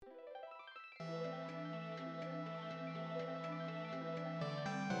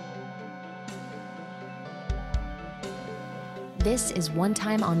This is One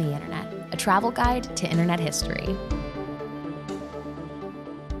Time on the Internet, a travel guide to internet history.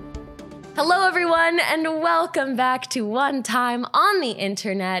 Hello, everyone, and welcome back to One Time on the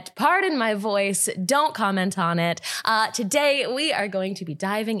Internet. Pardon my voice, don't comment on it. Today, we are going to be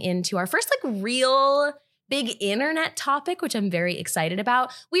diving into our first, real big internet topic, which I'm very excited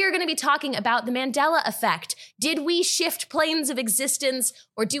about. We are going to be talking about the Mandela effect. Did we shift planes of existence,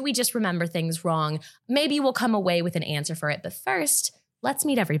 or do we just remember things wrong? Maybe we'll come away with an answer for it, but first, let's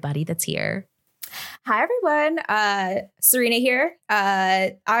meet everybody that's here. Hi, everyone. Serena here.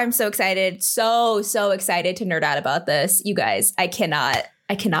 I'm so excited. So excited to nerd out about this. You guys, I cannot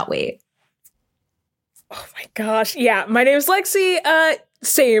wait. Oh my gosh. Yeah. My name's Lexi.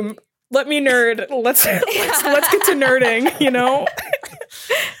 Same. Let me nerd. Let's get to nerding, you know?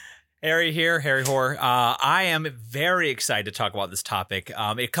 Harry here, Harry Hoare. I am very excited to talk about this topic.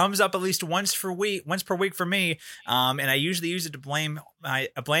 It comes up at least once per week for me, and I usually use it to blame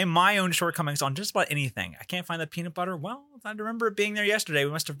my own shortcomings on just about anything. I can't find the peanut butter. Well, I remember it being there yesterday.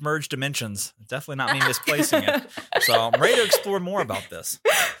 We must have merged dimensions. It's definitely not me misplacing it. So I'm ready to explore more about this.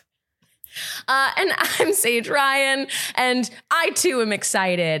 And I'm Sage Ryan, and I too am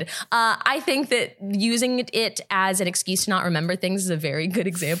excited. I think that using it as an excuse to not remember things is a very good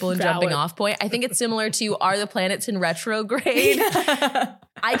example and jumping off point. I think it's similar to, are the planets in retrograde?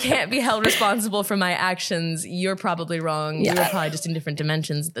 I can't be held responsible for my actions. You're probably wrong. Yeah. We were probably just in different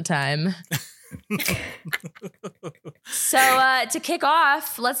dimensions at the time. So to kick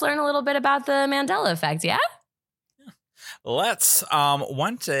off, let's learn a little bit about the Mandela effect, yeah? Let's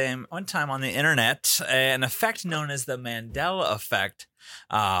one time on the internet, an effect known as the Mandela effect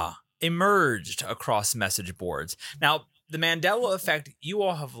emerged across message boards. Now, the Mandela effect, you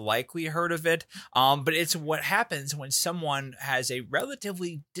all have likely heard of it, but it's what happens when someone has a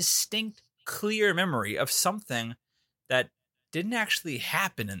relatively distinct, clear memory of something that didn't actually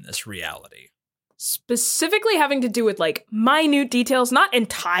happen in this reality. Specifically having to do with minute details, not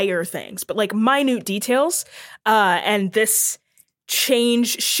entire things, but minute details. And this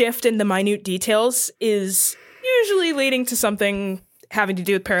shift in the minute details is usually leading to something having to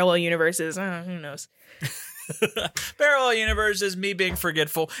do with parallel universes. Who knows? Parallel universes, me being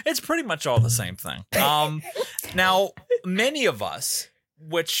forgetful. It's pretty much all the same thing. Now, many of us,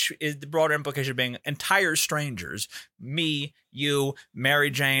 which is the broader implication being entire strangers, me, you,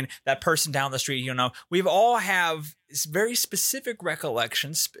 Mary Jane, that person down the street, we've all have very specific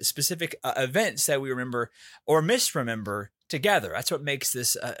recollections, specific events that we remember or misremember together. That's what makes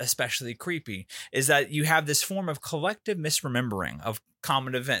this especially creepy, is that you have this form of collective misremembering of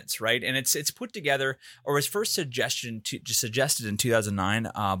common events, right? And it's put together, or was first suggested in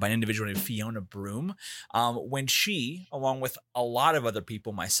 2009 by an individual named Fiona Broome, when she, along with a lot of other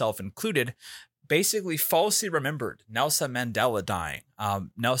people, myself included, basically falsely remembered Nelson Mandela dying.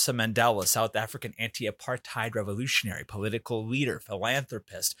 Nelson Mandela, South African anti-apartheid revolutionary, political leader,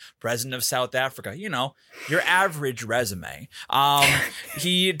 philanthropist, president of South Africa, your average resume.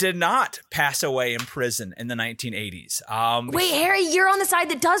 He did not pass away in prison in the 1980s. Wait, Harry, you're on the side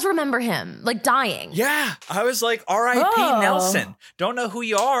that does remember him, dying. Yeah, I was like, R.I.P. Nelson. Don't know who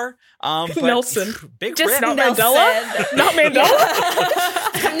you are. But Nelson. Big just rip. not Mandela? Not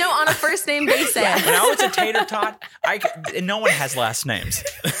Mandela? No, on a first name basis. Now it's a tater tot. No one has last names. So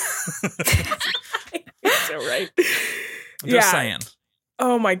right. I'm just saying.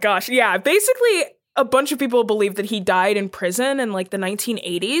 Oh my gosh. Yeah. Basically, a bunch of people believe that he died in prison in the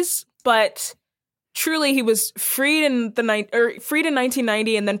 1980s, but truly he was freed in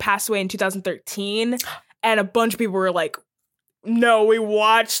 1990 and then passed away in 2013. And a bunch of people were like, no, we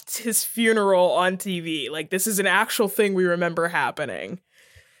watched his funeral on TV. This is an actual thing we remember happening.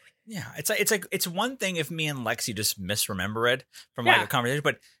 Yeah, it's one thing if me and Lexi just misremember it from a conversation,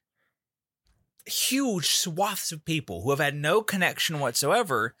 but huge swaths of people who have had no connection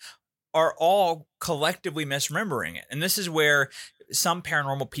whatsoever are all collectively misremembering it. And this is where some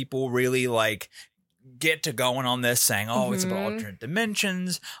paranormal people really get to going on this, saying, it's about alternate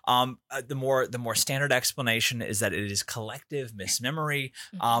dimensions. The more standard explanation is that it is collective mismemory.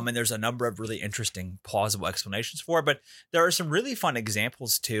 And there's a number of really interesting, plausible explanations for it. But there are some really fun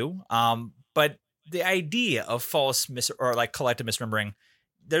examples too. But the idea of false collective misremembering,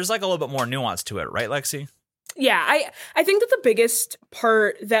 there's a little bit more nuance to it, right, Lexi? Yeah, I think that the biggest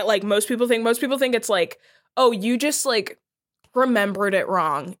part that most people think it's you just remembered it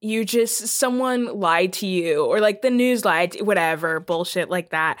wrong. Someone lied to you, or the news lied, whatever, bullshit like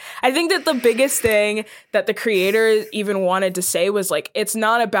that. I think that the biggest thing that the creator even wanted to say was it's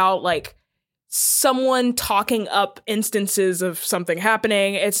not about someone talking up instances of something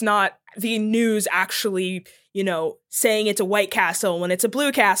happening. It's not the news actually, saying it's a white castle when it's a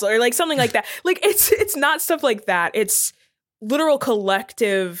blue castle or like something like that. Like it's not stuff like that. It's literal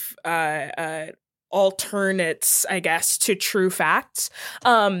collective alternates, I guess, to true facts.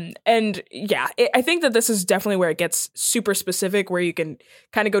 I think that this is definitely where it gets super specific, where you can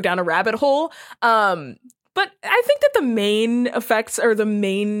kind of go down a rabbit hole. But I think that the main effects or the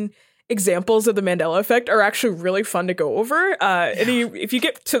main examples of the Mandela effect are actually really fun to go over. If you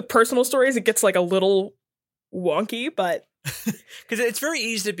get to personal stories, it gets like a little wonky, but because it's very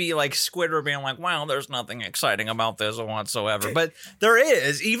easy to be like Squidward being like, wow, there's nothing exciting about this whatsoever. But there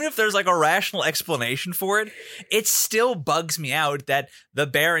is, even if there's like a rational explanation for it, it still bugs me out that the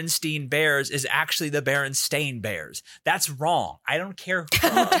Berenstein Bears is actually the Berenstain Bears. That's wrong. I don't care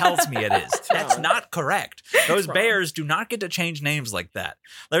who tells me it is. That's not correct. Those bears do not get to change names like that.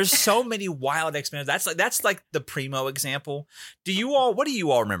 There's so many wild explanations. That's like the primo example. What do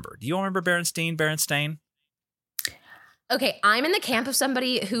you all remember? Do you all remember Berenstain? Okay, I'm in the camp of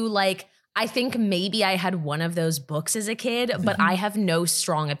somebody who, like, I think maybe I had one of those books as a kid, but I have no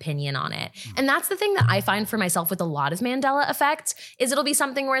strong opinion on it. And that's the thing that I find for myself with a lot of Mandela effects, is it'll be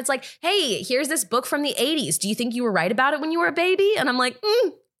something where it's like, hey, here's this book from the 80s. Do you think you were right about it when you were a baby? And I'm like,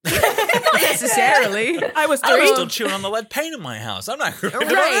 not necessarily. I was still chewing on the lead paint in my house. I'm not right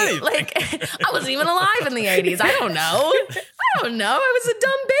about anything. Like, I wasn't even alive in the 80s. I don't know. I was a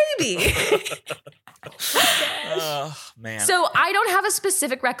dumb baby. Oh, man. So I don't have a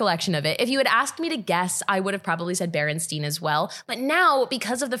specific recollection of it. If you had asked me to guess, I would have probably said Berenstein as well. But now,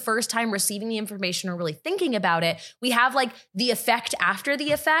 because of the first time receiving the information or really thinking about it, we have like the effect after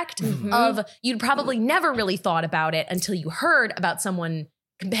the effect of you'd probably never really thought about it until you heard about someone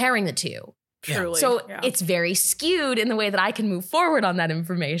comparing the two. Truly. So it's very skewed in the way that I can move forward on that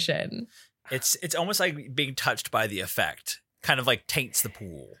information. It's almost like being touched by the effect kind of like taints the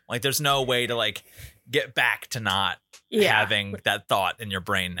pool. Like there's no way to like get back to not having that thought in your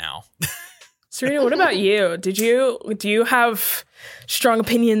brain now. Serena, what about you? Do you have strong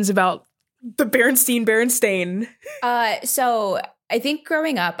opinions about the Berenstain? So I think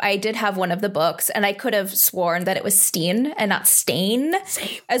growing up, I did have one of the books, and I could have sworn that it was Steen and not Stain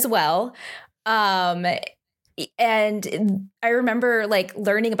as well. And I remember like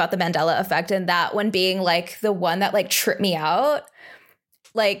learning about the Mandela effect, and that one being like the one that like tripped me out,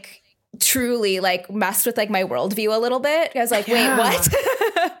 like truly like messed with like my worldview a little bit. I was like, wait, what?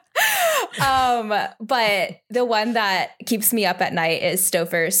 But the one that keeps me up at night is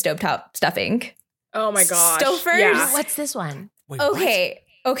Stouffer's Stovetop Stuffing. Oh my gosh. Stouffer's? Yeah. What's this one? Wait,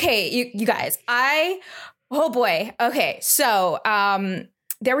 Okay, you guys. Oh boy. Okay, so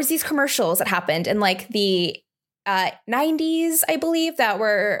there was these commercials that happened in like the 90s, I believe, that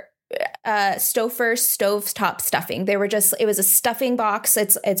were Stouffer's Stovetop Stuffing. They were just, it was a stuffing box.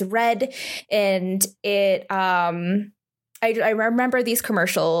 It's red, and it I remember these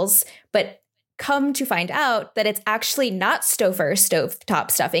commercials, but come to find out that it's actually not Stouffer's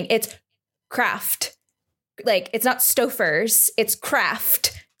Stovetop Stuffing. It's Kraft. Like, it's not Stouffer's, it's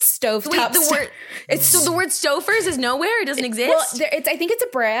Kraft Stovetop. So the word Stouffer's is nowhere? It doesn't exist? Well, I think it's a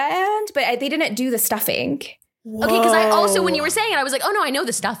brand, but they didn't do the stuffing. Whoa. Okay, because I also, when you were saying it, I was like, oh no, I know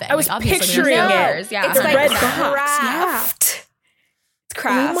the stuffing. I was like, picturing it. Yeah. It's like red Kraft. It's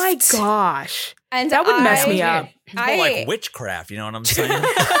Kraft. Oh my gosh. And that would mess me up. It's more like witchcraft, you know what I'm saying?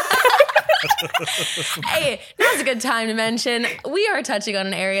 Hey, now's a good time to mention we are touching on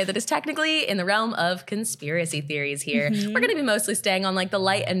an area that is technically in the realm of conspiracy theories here. We're going to be mostly staying on like the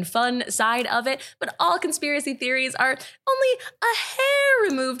light and fun side of it, but all conspiracy theories are only a hair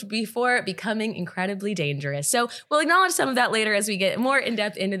removed before becoming incredibly dangerous. So we'll acknowledge some of that later as we get more in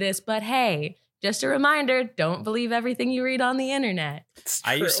depth into this, but hey, just a reminder, don't believe everything you read on the internet.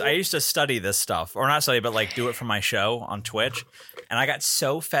 I used to study this stuff, or not study, but like do it for my show on Twitch. And I got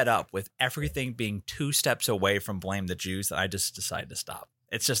so fed up with everything being 2 steps away from blame the Jews that I just decided to stop.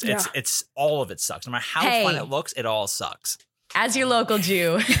 It's just, it's all of it sucks. No matter how fun it looks, it all sucks. As your local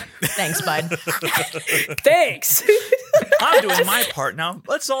Jew, thanks, bud. Thanks. I'm doing my part now.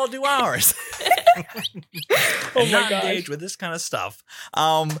 Let's all do ours. Not engage with this kind of stuff. The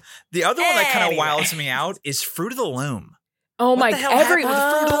other one that kind of wiles me out is Fruit of the Loom. Oh my! What the hell happened with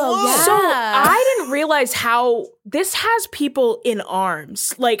Fruit of the Loom? Yeah. So I didn't realize how this has people in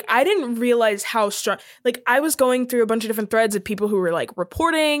arms. Like, I didn't realize how strong. Like, I was going through a bunch of different threads of people who were like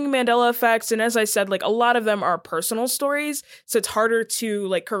reporting Mandela effects, and as I said, like a lot of them are personal stories, so it's harder to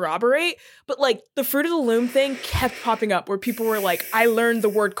like corroborate. But like the Fruit of the Loom thing kept popping up, where people were like, "I learned the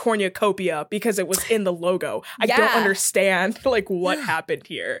word cornucopia because it was in the logo. I don't understand like what happened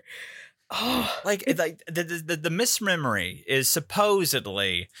here." Like the mismemory is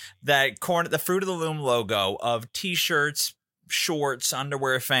supposedly that the Fruit of the Loom logo of t-shirts, shorts,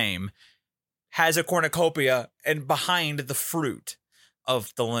 underwear fame has a cornucopia and behind the fruit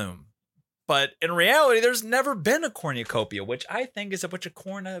of the loom. But in reality, there's never been a cornucopia, which I think is a bunch of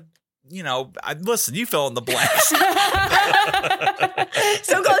listen, you fill in the blanks.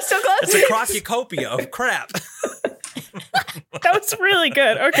 So close. It's a crocupia of crap. That was really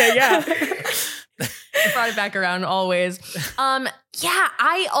good. Okay, yeah. Brought it back around always.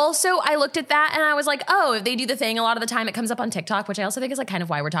 I looked at that and I was like, oh, if they do the thing a lot of the time, it comes up on TikTok, which I also think is like kind of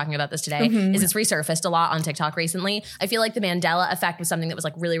why we're talking about this today, is it's resurfaced a lot on TikTok recently. I feel like the Mandela effect was something that was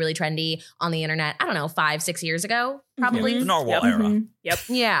like really, really trendy on the internet, I don't know, 5-6 years ago, probably. The Narwhal era. Yep.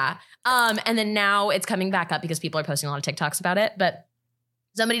 Yeah. And then now it's coming back up because people are posting a lot of TikToks about it. But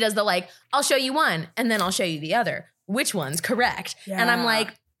somebody does the like, I'll show you one and then I'll show you the other. Which one's correct? Yeah. And I'm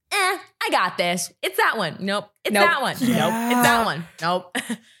like, I got this. It's that one. Nope. It's Nope. that one. Yeah. Nope. It's that one. Nope.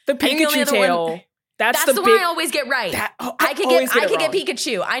 The I think the only Pikachu other one- tail. That's the the one big. I always get right. I I could always get it wrong.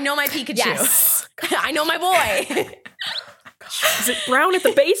 Pikachu. I know my Pikachu. Yes. I know my boy. Is it brown at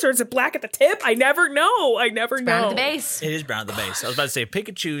the base or is it black at the tip? I never know. Brown at the base. It is brown at the base. I was about to say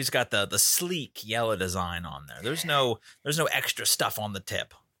Pikachu's got the sleek yellow design on there. There's no extra stuff on the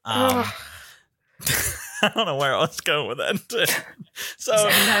tip. I don't know where I was going with that. So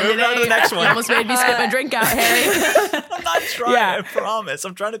moving on to the next one. You almost made me spit my drink out, Harry. I'm not trying, Yeah. I promise.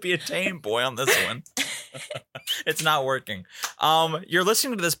 I'm trying to be a tame boy on this one. It's not working. You're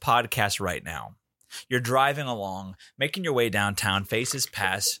listening to this podcast right now. You're driving along, making your way downtown, faces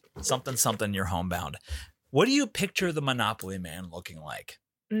past something, you're homebound. What do you picture the Monopoly Man looking like?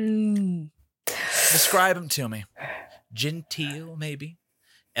 Describe him to me. Genteel, maybe?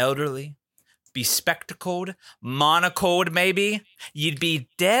 Elderly? Bespectacled? Monocled, maybe? You'd be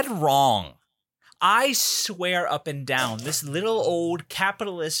dead wrong. I swear up and down, this little old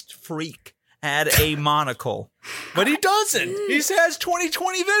capitalist freak had a monocle. But he doesn't. He has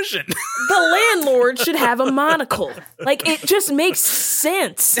 20/20 vision. The landlord should have a monocle. Like, it just makes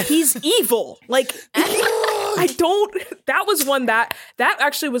sense. He's evil. Like, that was one that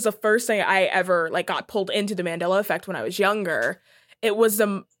actually was the first thing I ever, like, got pulled into the Mandela effect when I was younger. It was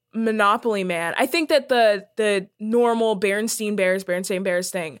the Monopoly Man. I think that the normal Berenstain Bears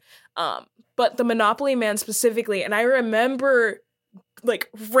thing, but the Monopoly Man specifically, and I remember like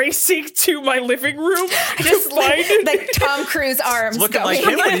racing to my living room Just to find like Tom Cruise arms Looking going. like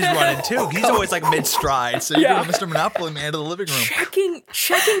him when he's running, too. He's always like mid-stride. So you're Yeah. Mr. Monopoly Man to the living room.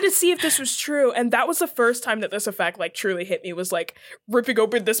 checking to see if this was true, and that was the first time that this effect like truly hit me, was like ripping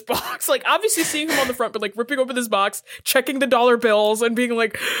open this box, like obviously seeing him on the front, but like ripping open this box, checking the dollar bills and being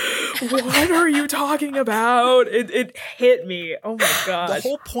like, what are you talking about? It hit me. Oh my The gosh.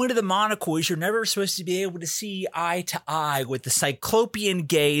 whole point of the monocle is you're never supposed to be able to see eye to eye with the cyclopean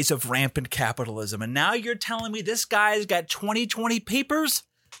gaze of rampant capitalism. And now you're telling me this guy's got 20/20 papers?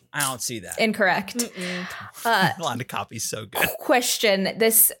 I don't see that. Incorrect. A lot of copies so good. Question.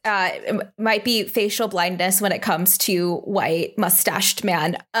 This might be facial blindness when it comes to white mustached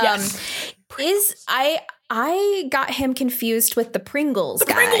man. Yes. I got him confused with the Pringles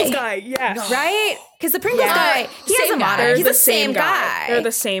guy. Pringles guy, yeah. Right? Because the Pringles Yeah. guy, he has a Same guy. monitor. They're He's the same guy. They're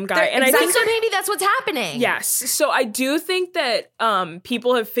the same guy. They're And I think exactly- So maybe that's what's happening. yes. So I do think that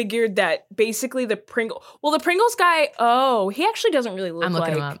people have figured that basically the Pringles guy, he actually doesn't really look I'm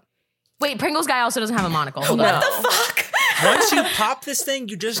looking like him up. Wait, Pringles guy also doesn't have a monocle. Hold on. No. Fuck. Once you pop this thing,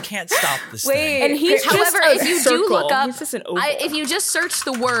 you just can't stop this thing. And he's just However, a if you circle. do look up, He's just an oval. if you just search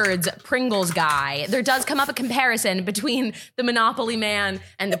the words Pringles guy, there does come up a comparison between the Monopoly Man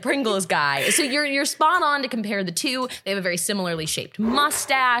and the Pringles guy. So you're spot on to compare the two. They have a very similarly shaped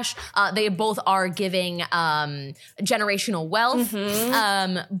mustache. They both are giving generational wealth,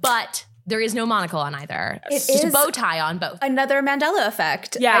 but there is no monocle on either. It's just a is bow tie on both. Another Mandela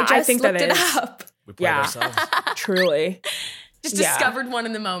effect. Yeah, I I just think that looked it is. up. We played Yeah. ourselves. Truly. Just yeah. discovered one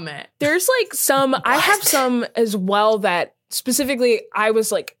in the moment. There's like some, I have some as well that specifically I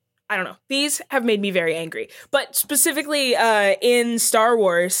was like, I don't know. These have made me very angry. But specifically in Star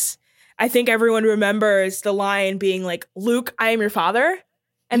Wars, I think everyone remembers the line being like, Luke, I am your father.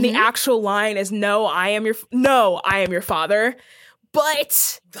 And the actual line is, no, I am your father.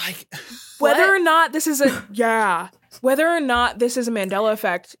 But Like, whether or not this is whether or not this is a Mandela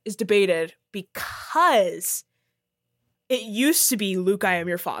effect is debated, because it used to be Luke, I am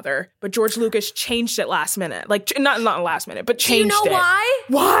your father, but George Lucas changed it last minute. Like, not last minute, but changed it. Do you know why?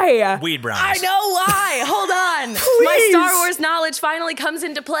 Why? Weed brownies. I know why. Hold on. My Star Wars knowledge finally comes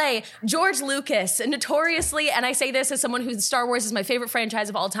into play. George Lucas, notoriously, and I say this as someone whose Star Wars is my favorite franchise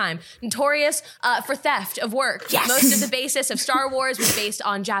of all time, notorious for theft of work. Yes. Most of the basis of Star Wars was based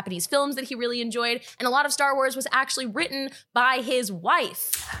on Japanese films that he really enjoyed, and a lot of Star Wars was actually written by his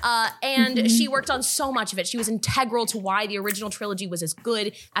wife. And she worked on so much of it. She was integral to why the original trilogy was as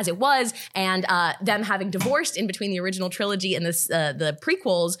good as it was, and them having divorced in between the original trilogy and the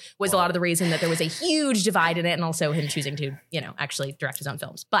prequels was a lot of the reason that there was a huge divide in it, and also him choosing to, actually direct his own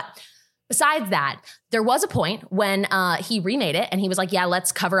films. But besides that, there was a point when he remade it and he was like, yeah,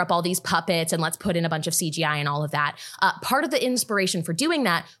 let's cover up all these puppets and let's put in a bunch of CGI and all of that. Part of the inspiration for doing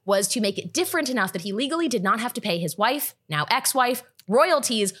that was to make it different enough that he legally did not have to pay his wife, now ex-wife,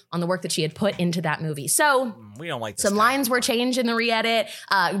 royalties on the work that she had put into that movie. So We don't like this some guy. lines were changed in the re-edit.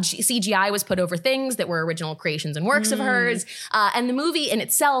 CGI was put over things that were original creations and works of hers. And the movie in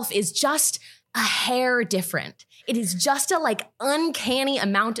itself is just a hair different. It is just a uncanny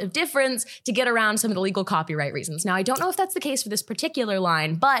amount of difference to get around some of the legal copyright reasons. Now, I don't know if that's the case for this particular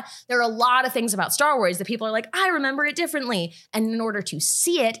line, but there are a lot of things about Star Wars that people are like, I remember it differently. And in order to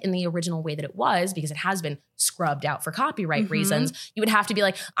see it in the original way that it was, because it has been scrubbed out for copyright reasons, you would have to be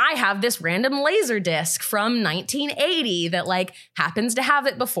like, I have this random laser disc from 1980 that happens to have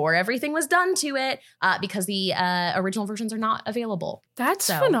it before everything was done to it, because the original versions are not available. That's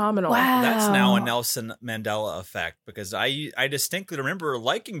So- phenomenal. Wow. That's now a Nelson Mandela effect, because I distinctly remember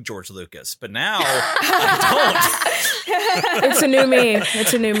liking George Lucas, but now I don't. It's a new me.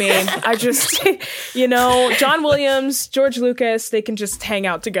 It's a new me. I just, John Williams, George Lucas, they can just hang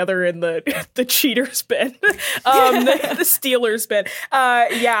out together in the cheaters bin, the Steelers bin.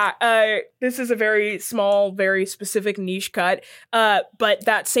 This is a very small, very specific niche cut. But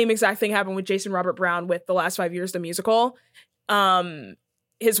that same exact thing happened with Jason Robert Brown with The Last 5 Years, the musical.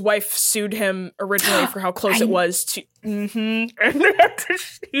 His wife sued him originally for how close it was to, and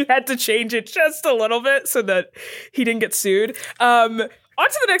he had to change it just a little bit so that he didn't get sued. On to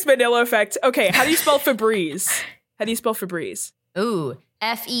the next Mandela effect. Okay, how do you spell Febreze? How do you spell Febreze? Ooh,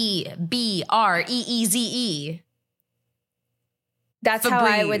 F-E-B-R-E-E-Z-E. That's how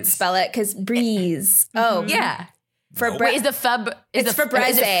I would Febreze. spell it, because breeze. Oh, Yeah. Febreze. Is the fub? Is It's the Febreze.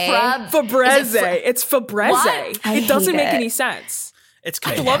 Is it frub? Febreze. Is it It's Febreze. What? I It doesn't hate make it. any sense. It's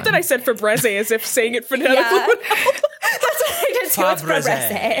I Canadian. love that I said Febreze as if saying it phonetically Yeah. would help. That's what I did too. It's Fabergé.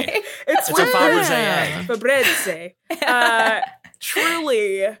 Febreze. It's It's a Fabergé. Febreze.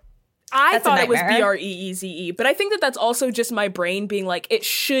 Truly. I That's a thought it was nightmare. Breeze, but I think that's also just my brain being like, it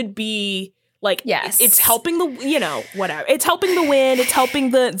should be Yes. it's helping whatever. It's helping the wind. It's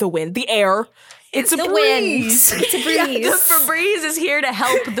helping the wind, the air. It's a the breeze. wind. It's a breeze. The Febreze is here to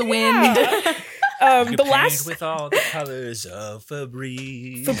help the wind. The last with all the colors of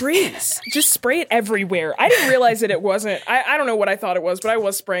Febreze. Febreze. Just spray it everywhere. I didn't realize that it wasn't. I don't know what I thought it was, but I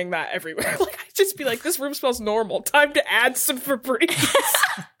was spraying that everywhere. I'd just be like, this room smells normal. Time to add some Febreze.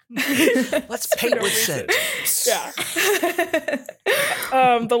 Let's paint with scent. Yeah.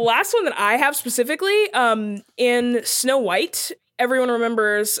 The last one that I have specifically, in Snow White, everyone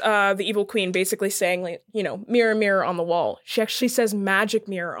remembers the evil queen basically saying, mirror, mirror on the wall. She actually says magic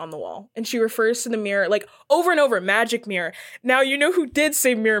mirror on the wall. And she refers to the mirror, over and over, magic mirror. Now, you know who did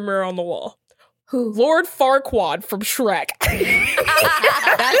say mirror, mirror on the wall? Who? Lord Farquaad from Shrek.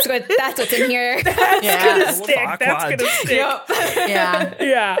 That's what's in here. Yeah. Gonna stick. That's Farquaad. gonna stick. Yeah.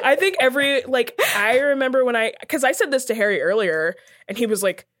 Yeah, I think I remember because I said this to Harry earlier, and he was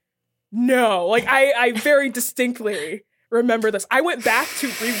like, no. I very distinctly remember this. I went back to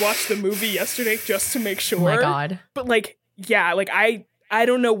rewatch the movie yesterday just to make sure. Oh my God. But I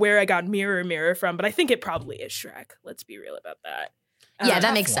don't know where I got Mirror Mirror from, but I think it probably is Shrek. Let's be real about that. Yeah,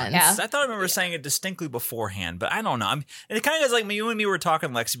 that makes sense. Yeah. I thought I remember saying it distinctly beforehand, but I don't know. And it kind of is like you and me were talking,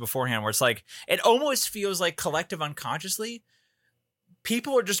 Lexi, beforehand, where it's like it almost feels like collective unconsciously,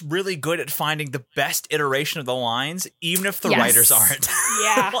 people are just really good at finding the best iteration of the lines, even if the Yes. writers aren't.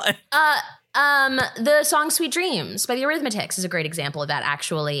 Yeah. The song Sweet Dreams by the Arithmetics is a great example of that,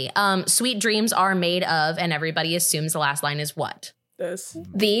 actually. Sweet Dreams are made of, and everybody assumes the last line is what? This.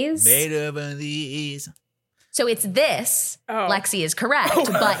 These. Made of these. So it's this. Oh. Lexi is correct,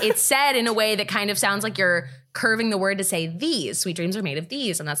 but it's said in a way that kind of sounds like you're curving the word to say these. Sweet dreams are made of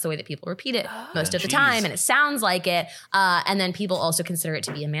these, and that's the way that people repeat it most of the Jeez. time, and it sounds like it. And then people also consider it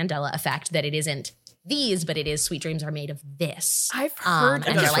to be a Mandela effect, that it isn't these, but it is sweet dreams are made of this. I've heard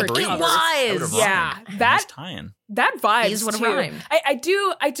and that they're like, for it others. That would've was. Yeah, rhymed. that Nice tie-in. that vibes These would've too. rhymed. I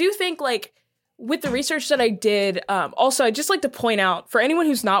do think with the research that I did, also, I'd just like to point out, for anyone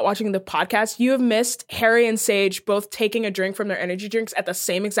who's not watching the podcast, you have missed Harry and Sage both taking a drink from their energy drinks at the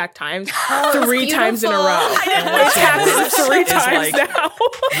same exact time, 3 times in a row. It's happened 3 times now.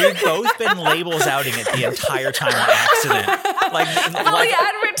 We've both been labels outing it the entire time on accident. Like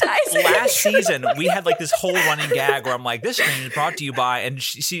advertising. Last season, we had like this whole running gag where I'm like, this thing is brought to you by, and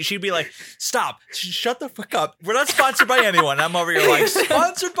she'd be like, stop, shut the fuck up. We're not sponsored by anyone. I'm over here like,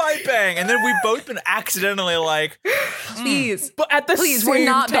 sponsored by Bang. And then we both been accidentally like, please, but at the please, same we're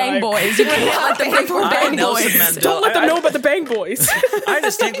not time, Bang Boys. You can't let them think we're Bang Nelson Boys. Mandela. Don't let them know about the Bang Boys. I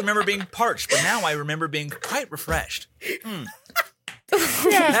distinctly remember being parched, but now I remember being quite refreshed.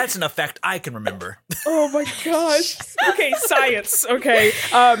 That's an effect I can remember. Oh my gosh. Okay, science. Okay.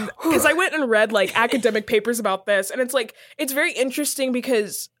 Because I went and read like academic papers about this, and it's like, it's very interesting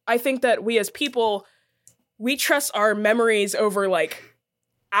because I think that we as people, we trust our memories over like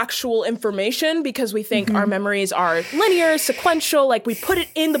actual information because we think our memories are linear, sequential, like we put it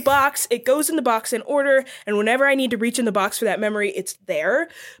in the box, it goes in the box in order, and whenever I need to reach in the box for that memory, it's there.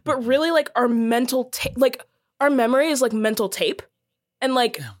 But really, like our mental like our memory is like mental tape, and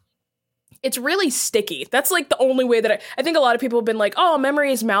like it's really sticky. That's like the only way that I think a lot of people have been like, oh,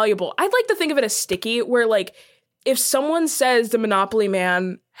 memory is malleable. I'd like to think of it as sticky, where like if someone says the Monopoly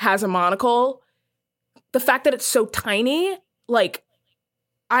Man has a monocle, the fact that it's so tiny, like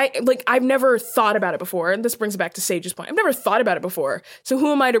I've never thought about it before, and this brings it back to Sage's point. I've never thought about it before, so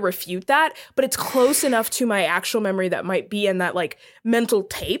who am I to refute that? But it's close enough to my actual memory that might be in that like mental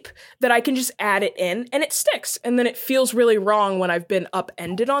tape that I can just add it in, and it sticks. And then it feels really wrong when I've been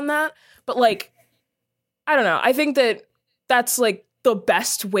upended on that. But like, I don't know. I think that that's like the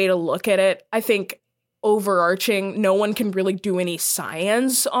best way to look at it. I think overarching, no one can really do any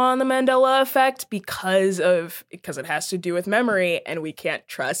science on the Mandela effect because it has to do with memory, and we can't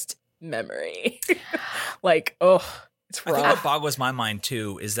trust memory. Like, oh, it's rough. I think what boggles my mind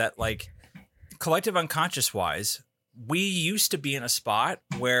too is that like collective unconscious wise, we used to be in a spot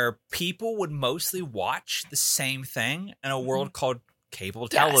where people would mostly watch the same thing in a world called cable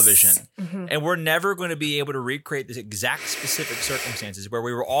television. And we're never going to be able to recreate this exact specific circumstances where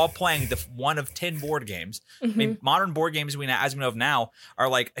we were all playing the one of 10 board games. I mean, modern board games as we know of now are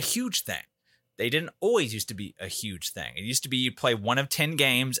like a huge thing. They didn't always used to be a huge thing. It used to be you'd play one of 10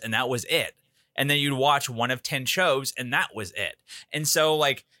 games and that was it. And then you'd watch one of 10 shows and that was it. And so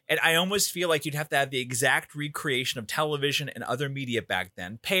like, and I almost feel like you'd have to have the exact recreation of television and other media back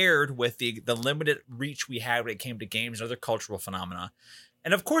then, paired with the limited reach we had when it came to games and other cultural phenomena.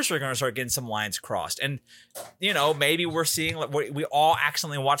 And of course, we're going to start getting some lines crossed. And, you know, maybe we're seeing like we all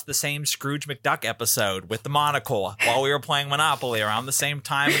accidentally watched the same Scrooge McDuck episode with the monocle while we were playing Monopoly around the same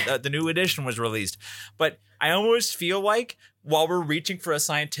time the new edition was released. But I almost feel like while we're reaching for a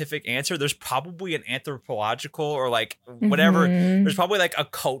scientific answer, there's probably an anthropological or like whatever. There's probably like a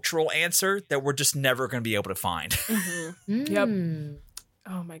cultural answer that we're just never going to be able to find. Yep.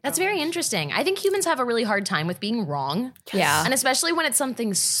 Oh my god. That's very interesting. I think humans have a really hard time with being wrong. Yeah. And especially when it's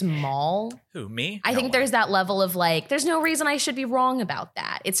something small. Who, me? I think there's that level of like, there's no reason I should be wrong about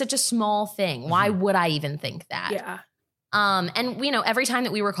that. It's such a small thing. Why would I even think that? Yeah. And you know, every time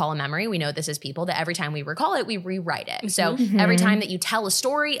that we recall a memory, we know this as people, that every time we recall it, we rewrite it. So every time that you tell a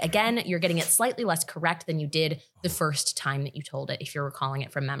story, again, you're getting it slightly less correct than you did the first time that you told it, if you're recalling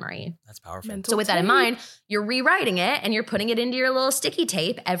it from memory. That's powerful. Mental So with that in tape. mind, you're rewriting it and you're putting it into your little sticky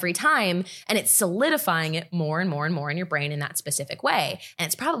tape every time, and it's solidifying it more and more and more in your brain in that specific way. And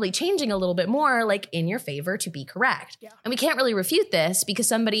it's probably changing a little bit more like in your favor to be correct. Yeah. And we can't really refute this because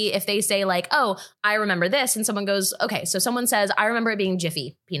somebody, if they say like, oh, I remember this, and someone goes, okay, so someone says, I remember it being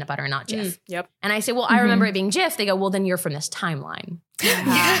Jiffy peanut butter, not Jif. Yep. And I say, well, I remember it being Jif. They go, well, then you're from this timeline.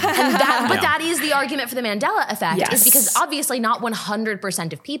 But that is the argument for the Mandela effect, is because obviously not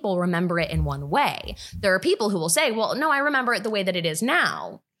 100% of people remember it in one way. There are people who will say, well, no, I remember it the way that it is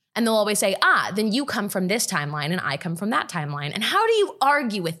now. And they'll always say, then you come from this timeline and I come from that timeline. And how do you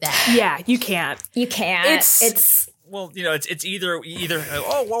argue with that? Yeah, you can't. You can't. It's Well, you know, it's either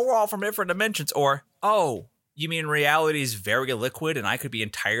oh, well, we're all from different dimensions, or oh, you mean reality is very liquid and I could be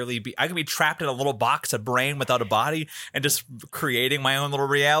I could be trapped in a little box of brain without a body and just creating my own little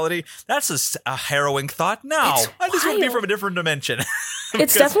reality? That's a harrowing thought. No, I just want to be from a different dimension.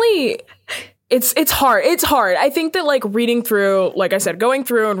 It's definitely it's hard. It's hard. I think that like reading through, like I said, going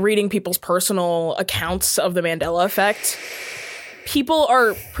through and reading people's personal accounts of the Mandela effect, people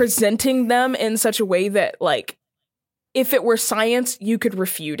are presenting them in such a way that like if it were science, you could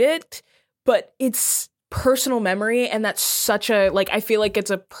refute it, but it's personal memory, and that's such a, like, I feel like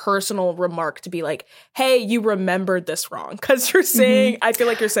it's a personal remark to be like, hey, you remembered this wrong, because you're saying, I feel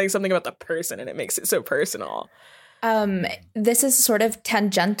like you're saying something about the person, and it makes it so personal. This is sort of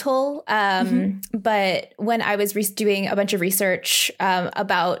tangential, but when I was doing a bunch of research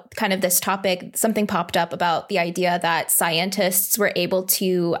about kind of this topic, something popped up about the idea that scientists were able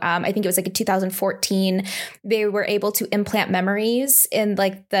to, I think it was like in 2014, they were able to implant memories in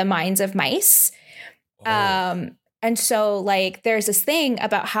like the minds of mice. And so like there's this thing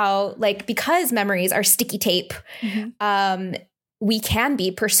about how like because memories are sticky tape, we can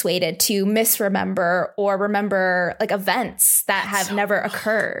be persuaded to misremember or remember like events that have never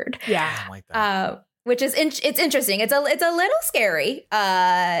occurred. Yeah. Like that. Which is it's interesting. It's a little scary,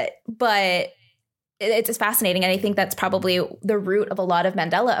 but it's fascinating. And I think that's probably the root of a lot of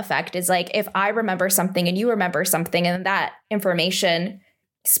Mandela effect is like if I remember something and you remember something and that information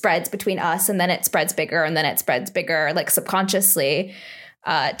spreads between us and then it spreads bigger and then it spreads bigger like subconsciously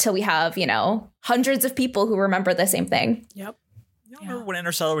till we have, you know, hundreds of people who remember the same thing. Yep. You remember when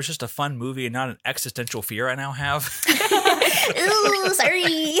Interstellar was just a fun movie and not an existential fear I now have? Ooh, sorry.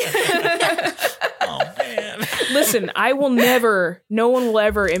 Oh, man. Listen, no one will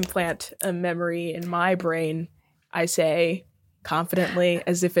ever implant a memory in my brain, I say confidently,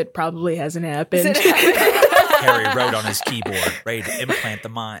 as if it probably hasn't happened. Harry wrote on his keyboard, ready to implant the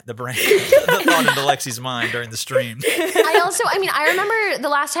brain, the thought into Lexi's mind during the stream. I remember the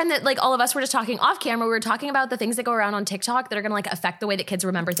last time that like all of us were just talking off camera, we were talking about the things that go around on TikTok that are going to like affect the way that kids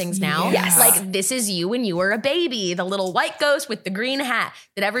remember things now. Yes. Like this is you when you were a baby, the little white ghost with the green hat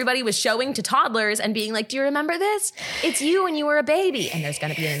that everybody was showing to toddlers and being like, do you remember this? It's you when you were a baby. And there's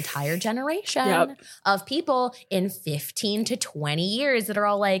going to be an entire generation of people in 15 to 20 years that are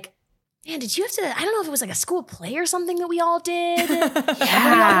all like, man, did you have to, I don't know if it was like a school play or something that we all did. We all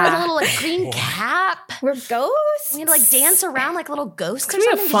had a little like green cap. We're ghosts. We had to like dance around like little ghosts or It's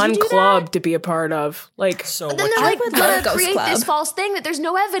something. a fun Did you do club that? to be a part of. Like, So But then what they're like, would love gonna Ghost create Club. this false thing that there's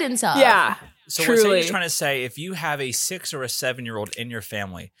no evidence of. yeah, So what's truly. you're trying to say, if you have a 6 or a 7-year-old in your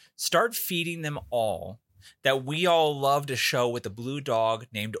family, start feeding them all that we all loved a show with a blue dog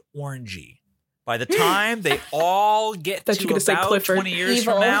named Orangey. By the time they all get Thought you were to gonna say about Clifford. 20 years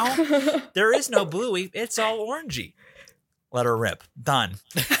Evil. from now, there is no Bluey. It's all Orangey. Let her rip. Done.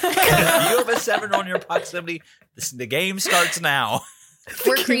 If you have a 7-year-old in your proximity, the game starts now.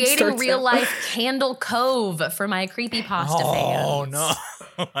 We're game creating starts real now. life Candle Cove for my creepypasta fans. Oh, no.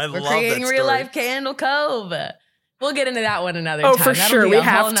 I We're love creating that real story. life Candle Cove. We'll get into that one another Oh, time. for That'll sure. be We a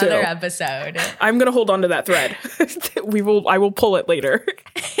whole have to. another episode. I'm gonna hold on to that thread. I will pull it later.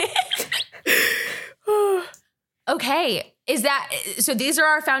 Okay. So these are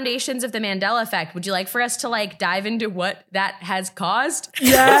our foundations of the Mandela effect. Would you like for us to like dive into what that has caused?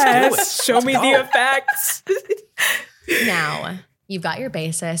 Yes. Show me Let's the go. effects. Now, you've got your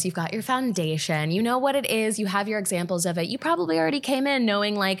basis, you've got your foundation, you know what it is, you have your examples of it. You probably already came in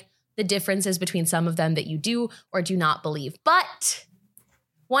knowing like the differences between some of them that you do or do not believe. But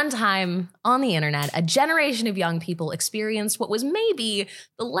one time on the internet, a generation of young people experienced what was maybe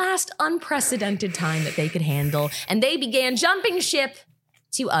the last unprecedented time that they could handle, and they began jumping ship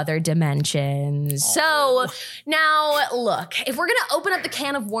to other dimensions. So now, look, if we're going to open up the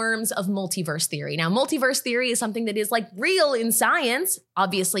can of worms of multiverse theory, now multiverse theory is something that is like real in science,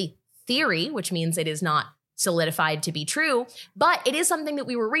 obviously theory, which means it is not solidified to be true, but it is something that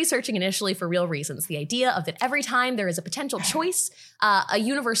we were researching initially for real reasons. The idea of that every time there is a potential choice, a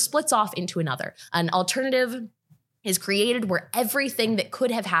universe splits off into another. An alternative is created where everything that could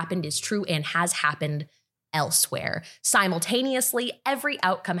have happened is true and has happened elsewhere. Simultaneously, every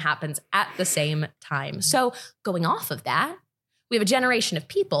outcome happens at the same time. So going off of that, we have a generation of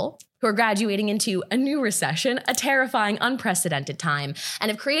people who are graduating into a new recession, a terrifying, unprecedented time,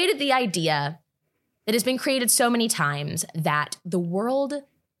 and have created the idea that has been created so many times that the world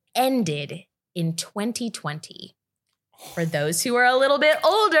ended in 2020. For those who are a little bit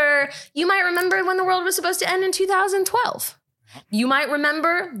older, you might remember when the world was supposed to end in 2012. You might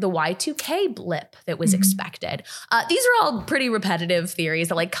remember the Y2K blip that was expected. These are all pretty repetitive theories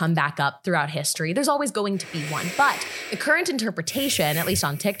that like come back up throughout history. There's always going to be one. But the current interpretation, at least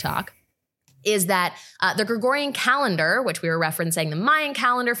on TikTok, is that the Gregorian calendar, which we were referencing, the Mayan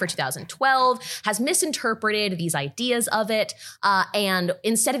calendar for 2012, has misinterpreted these ideas of it. And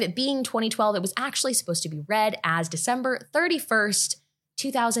instead of it being 2012, it was actually supposed to be read as December 31st,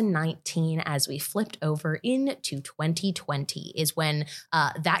 2019, as we flipped over into 2020, is when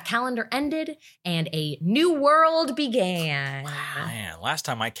that calendar ended and a new world began. Man, last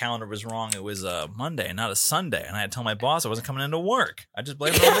time my calendar was wrong, it was a Monday, not a Sunday. And I had to tell my boss I wasn't coming into work. I just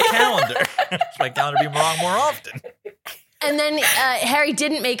blamed it on the calendar. My calendar being wrong more often. And then Harry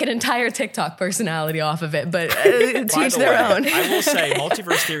didn't make an entire TikTok personality off of it, but to each their own. I will say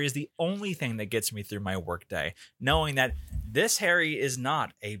multiverse theory is the only thing that gets me through my workday, knowing that this Harry is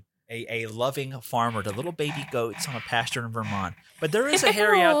not a loving farmer to little baby goats on a pasture in Vermont. But there is a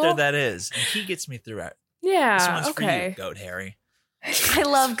Harry out there that is, and he gets me through it. Yeah, This one's okay. for you, Goat Harry. I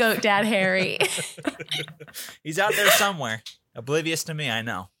love Goat Dad Harry. He's out there somewhere, oblivious to me, I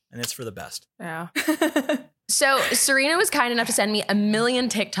know, and it's for the best. Yeah. So Serena was kind enough to send me a million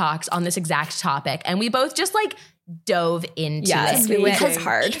TikToks on this exact topic, and we both just like dove into Yes, it. we went because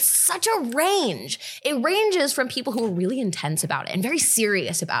hard. It's such a range. It ranges from people who are really intense about it and very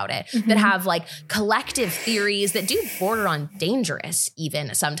serious about it, that have like collective theories that do border on dangerous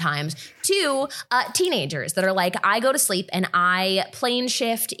even sometimes, to teenagers that are like, I go to sleep and I plane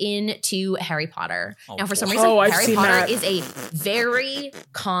shift into Harry Potter. Oh, now, for some boy. reason, I've Harry seen Potter that. is a very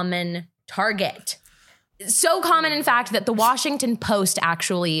common target. So common, in fact, that the Washington Post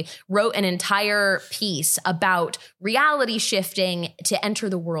actually wrote an entire piece about reality shifting to enter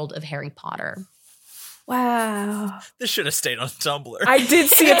the world of Harry Potter. Wow. This should have stayed on Tumblr. I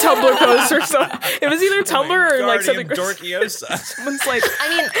did see a Tumblr post or something. It was either Tumblr or like something. Dorkiosa. Someone's like, I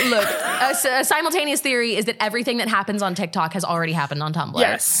mean, look, a simultaneous theory is that everything that happens on TikTok has already happened on Tumblr.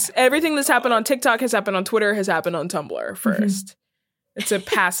 yes, everything that's happened on TikTok has happened on Twitter, has happened on Tumblr first. It's a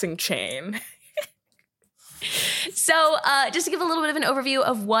passing chain. So just to give a little bit of an overview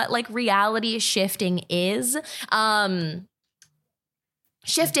of what like reality shifting is.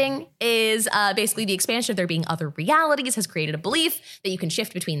 Shifting is basically the expansion of there being other realities has created a belief that you can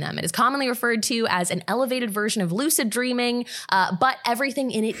shift between them. It is commonly referred to as an elevated version of lucid dreaming, but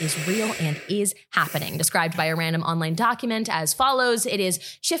everything in it is real and is happening. Described by a random online document as follows: it is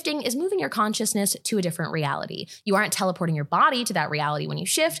shifting is moving your consciousness to a different reality. You aren't teleporting your body to that reality when you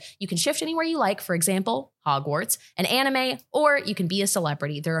shift. You can shift anywhere you like. For example, Hogwarts, an anime, or you can be a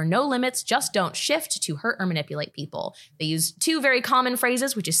celebrity. There are no limits, just don't shift to hurt or manipulate people. They use two very common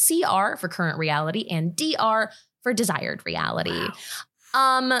phrases, which is CR for current reality and DR for desired reality.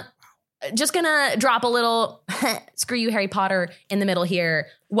 Just gonna drop a little screw you Harry Potter in the middle here,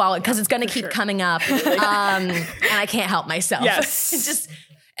 because it's gonna keep coming up, and I can't help myself. Yes. It's just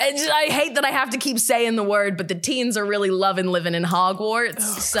I hate that I have to keep saying the word, but the teens are really loving living in Hogwarts,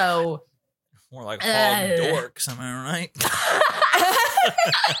 so... More like Hog Dorks, am I right?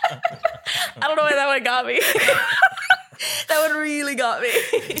 I don't know why that one got me. That one really got me.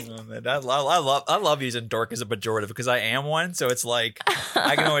 I love using dork as a pejorative because I am one. So it's like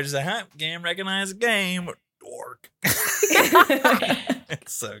I can always just say, "Huh, game recognize game, dork."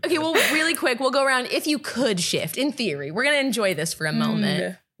 It's so good. Okay, well, really quick, we'll go around. If you could shift, in theory, we're gonna enjoy this for a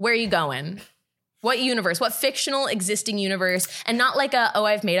moment. Where are you going? What universe? What fictional existing universe? And not like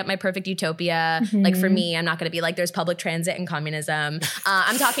I've made up my perfect utopia. Like for me, I'm not going to be like, there's public transit and communism.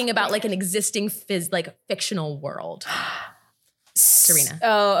 I'm talking about like an existing fictional world. Serena.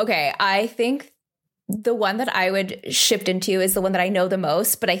 Oh, okay. I think the one that I would shift into is the one that I know the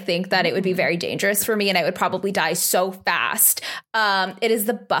most, but I think that it would be very dangerous for me and I would probably die so fast. It is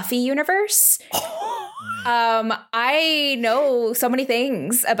the Buffy universe. I know so many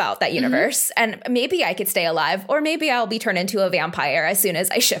things about that universe, and maybe I could stay alive, or maybe I'll be turned into a vampire as soon as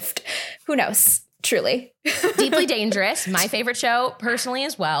I shift. Who knows? Truly. Deeply dangerous. My favorite show, personally,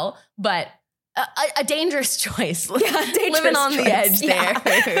 as well, but a dangerous choice. Yeah, dangerous living on choice. the edge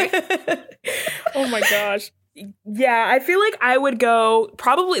there. Oh my gosh. Yeah, I feel like I would go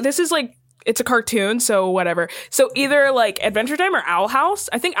probably, this is like, it's a cartoon, so whatever. So either like Adventure Time or Owl House.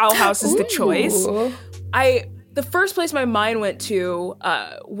 I think Owl House is the choice. The first place my mind went to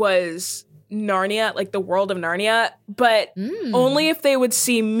was Narnia, like the world of Narnia, but only if they would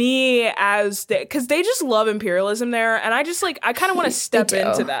see me as, because they just love imperialism there, and I just like, I kind of want to step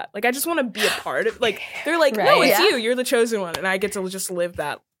into that. Like, I just want to be a part of, like, they're like, no, it's you, you're the chosen one, and I get to just live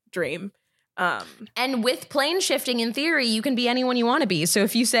that dream. And with plane shifting, in theory, you can be anyone you want to be. So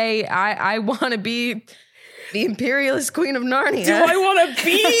if you say, I want to be the imperialist queen of Narnia. Do I want to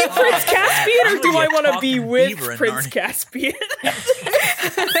be Prince Caspian, or do I want to be with Prince Caspian?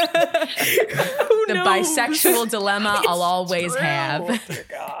 The bisexual dilemma I'll always have. Oh, dear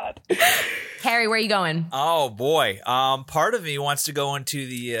God. God. Harry, where are you going? Oh boy. Part of me wants to go into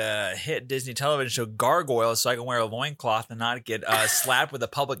the hit Disney television show Gargoyles so I can wear a loincloth and not get slapped with a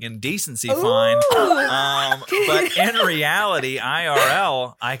public indecency fine. But in reality,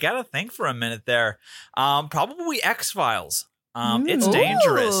 IRL, I gotta think for a minute there. Probably X-Files. It's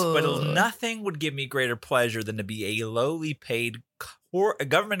dangerous, but nothing would give me greater pleasure than to be a lowly paid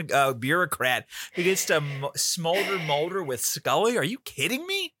government bureaucrat who gets to molder with Scully. Are you kidding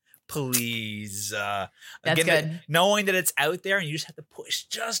me? Please. That's good. Knowing that it's out there and you just have to push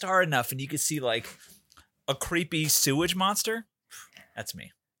just hard enough and you can see like a creepy sewage monster. That's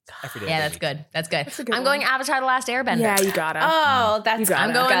me. Every day. Yeah, that's good. That's good. That's a good I'm one. going Avatar: The Last Airbender. Yeah, you gotta. Oh, that's You got I'm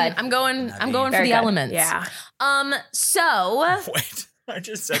it. going. good. I'm going for Very the good. elements. Yeah. So Wait, I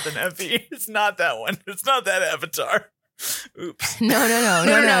just said the Effie. It's not that one. It's not that Avatar. Oops. no.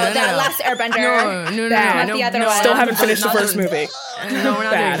 That Last Airbender. No. Not the other one. Still haven't finished the first movie. No, we're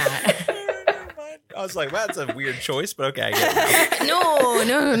not Bad. doing that. I was like, well, that's a weird choice, but okay, I get it.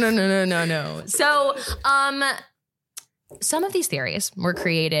 No. So, some of these theories were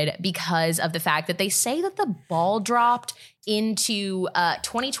created because of the fact that they say that the ball dropped into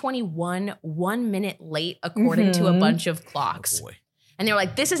 2021 1 minute late, according to a bunch of clocks. Boy. And they were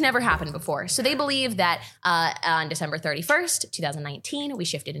like, this has never happened before. So they believe that on December 31st, 2019, we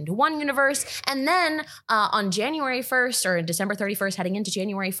shifted into one universe. And then on January 1st or December 31st, heading into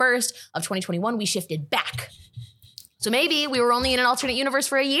January 1st of 2021, we shifted back. So maybe we were only in an alternate universe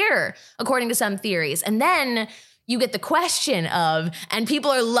for a year, according to some theories. And then you get the question of, and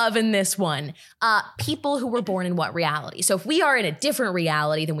people are loving this one, people who were born in what reality? So if we are in a different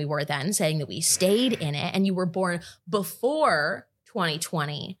reality than we were then, saying that we stayed in it, and you were born before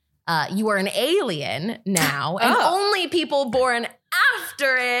 2020, you are an alien now, and only people born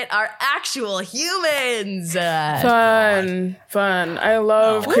after it are actual humans. Fun. I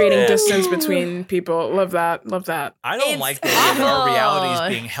love creating distance between people. Love that. I don't It's like the idea that our awful. reality is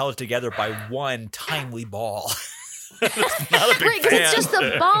being held together by one timely ball. Not a big Right, because fan. it's just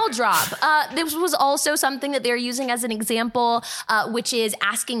the ball drop. This was also something that they're using as an example, which is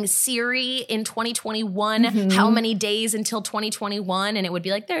asking Siri in 2021 how many days until 2021, and it would be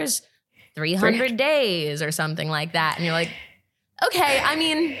like, there's 300 days or something like that. And you're like, okay, I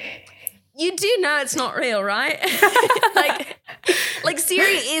mean, you do know it's not real, right? like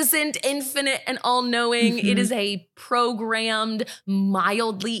Siri isn't infinite and all-knowing. It is a programmed,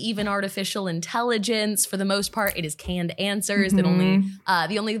 mildly even artificial intelligence. For the most part, it is canned answers that only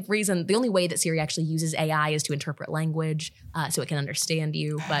the only way that Siri actually uses AI is to interpret language, so it can understand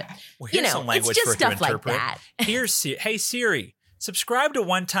you. But Well, you here's know, some language it's just for it to stuff like interpret. that. Hey Siri, subscribe to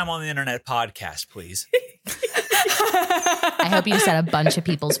One Time on the Internet podcast, please. I hope you set a bunch of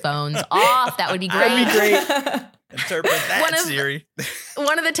people's phones off. That would be great. That'd be great. Interpret that, Siri.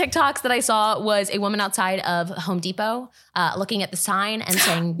 One of the TikToks that I saw was a woman outside of Home Depot looking at the sign and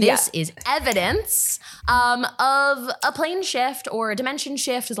saying, this is evidence of a plane shift or a dimension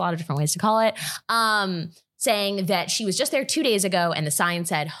shift. There's a lot of different ways to call it. Saying that she was just there 2 days ago and the sign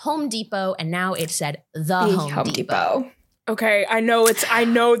said Home Depot and now it said the Home Depot. Okay, I know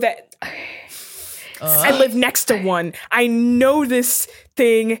that I live next to one. I know this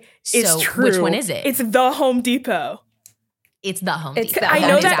thing is So, true. which one is it? It's the Home Depot. It's the Home It's Depot. the I Home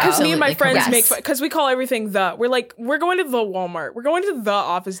know Depot. that because me and my Absolutely friends correct. make fun because we call everything the. We're like, we're going to the Walmart. We're going to the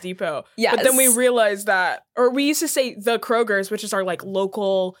Office Depot. Yes. But then we realized that, or we used to say the Kroger's, which is our like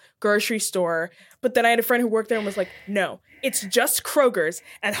local grocery store. But then I had a friend who worked there and was like, no, it's just Kroger's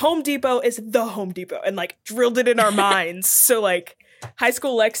and Home Depot is the Home Depot, and like drilled it in our minds. So like high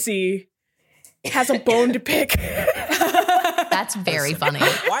school Lexi has a bone to pick. That's very funny.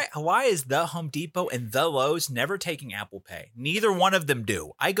 Why is the Home Depot and the Lowe's never taking Apple Pay? Neither one of them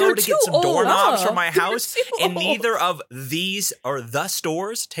do. I go They're to too get some old. doorknobs for Oh, my they're house, too and old. neither of these or the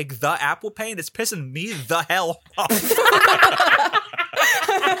stores take the Apple Pay, and it's pissing me the hell off.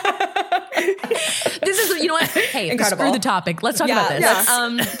 This is, you know what? Hey, Incredible. screw the topic. Let's talk Yeah, about this.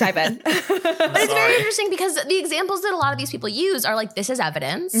 yes. Dive in. But it's very interesting because the examples that a lot of these people use are like, this is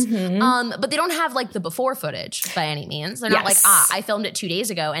evidence. But they don't have like the before footage by any means. They're not like, Yes. I filmed it 2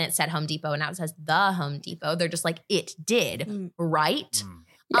 days ago and it said Home Depot and now it says the Home Depot. They're just like, it did, right?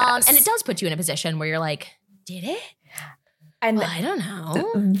 Yes. And it does put you in a position where you're like, did it? And Well, I don't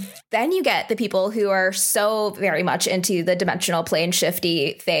know. then you get the people who are so very much into the dimensional plane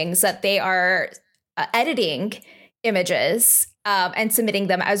shifty things that they are editing images and submitting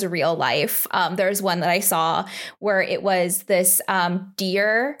them as real life. There's one that I saw where it was this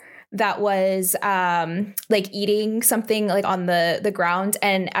deer that was like eating something like on the ground.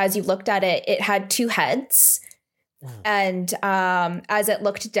 And as you looked at it, it had two heads. And as it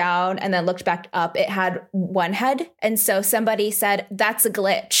looked down and then looked back up, it had one head. And so somebody said, that's a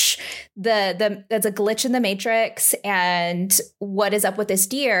glitch. That's a glitch in the Matrix. And what is up with this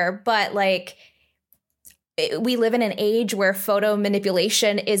deer? But like, we live in an age where photo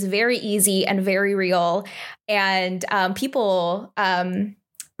manipulation is very easy and very real. And people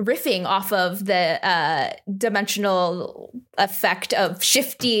riffing off of the dimensional effect of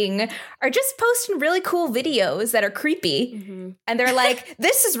shifting are just posting really cool videos that are creepy. Mm-hmm. And they're like,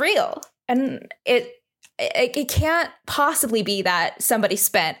 this is real. And it can't possibly be that somebody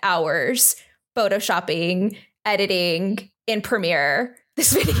spent hours photoshopping, editing in Premiere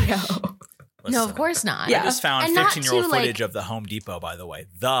this video. Listen, no, of course not. I just found 15-year-old footage of the Home Depot, by the way.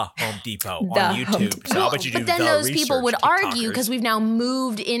 The Home Depot on YouTube. So how about you do but then those people would argue, because we've now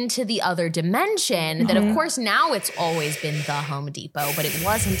moved into the other dimension, that of course now it's always been the Home Depot, but it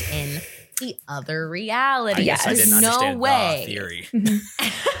wasn't in the other reality. I guess I didn't understand no way. the theory.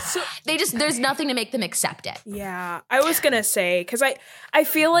 So there's nothing to make them accept it. Yeah, I was gonna say, because I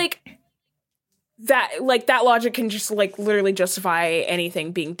feel like that logic can just like literally justify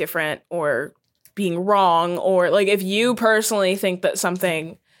anything being different or being wrong, or like if you personally think that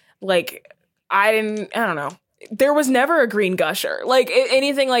something like I don't know, there was never a green gusher, like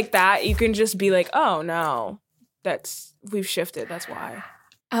anything like that, you can just be like, oh no, we've shifted, that's why.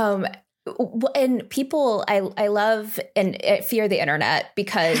 And people, I love and fear the internet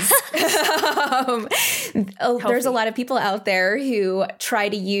because there's a lot of people out there who try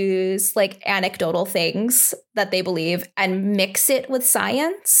to use like anecdotal things that they believe and mix it with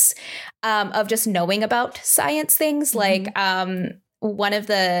science, of just knowing about science things. Like one of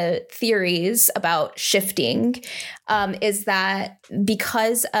the theories about shifting is that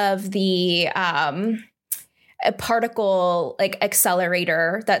because of the a particle like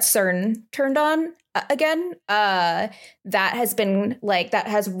accelerator that CERN turned on again, that has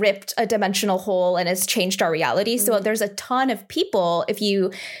ripped a dimensional hole and has changed our reality. So there's a ton of people, if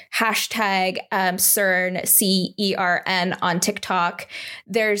you hashtag CERN, CERN on TikTok,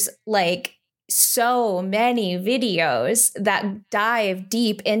 there's like so many videos that dive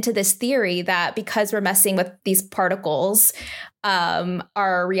deep into this theory that because we're messing with these particles,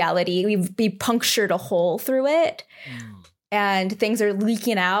 our reality, we punctured a hole through it and things are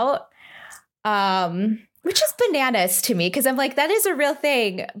leaking out, which is bananas to me, because I'm like, that is a real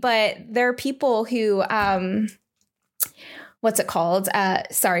thing. But there are people who what's it called?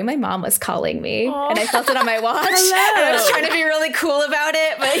 Sorry, my mom was calling me. Aww. And I felt it on my watch. And I was trying to be really cool about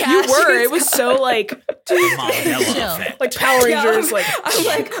it. But yeah, you were. It was so like, dude, like Power Rangers. Like I'm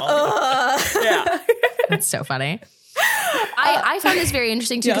like, yeah. That's so funny. I found this very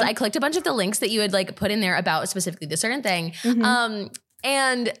interesting too, because I clicked a bunch of the links that you had like put in there about specifically this certain thing.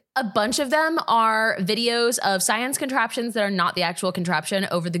 And a bunch of them are videos of science contraptions that are not the actual contraption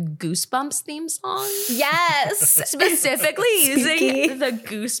over the Goosebumps theme song. Yes. Specifically using the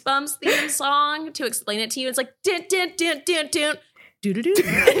Goosebumps theme song to explain it to you. It's like, dun, dun, dun, dun, dun. Do-do-do.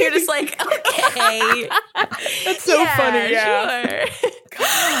 And you're just like, okay. That's so funny. Yeah. Sure.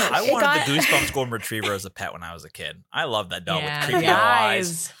 I wanted the Goosebumps Golden Retriever as a pet when I was a kid. I love that dog with creepy little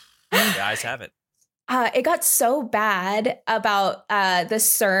eyes. The eyes have it. It got so bad about the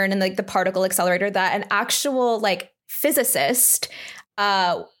CERN and like the particle accelerator that an actual like physicist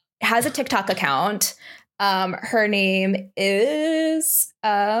has a TikTok account. Her name is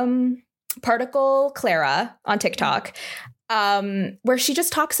Particle Clara on TikTok, where she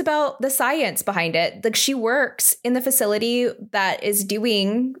just talks about the science behind it. Like she works in the facility that is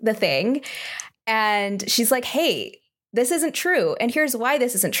doing the thing, and she's like, "Hey, this isn't true, and here's why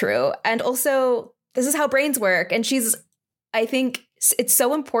this isn't true, and also." This is how brains work. And I think it's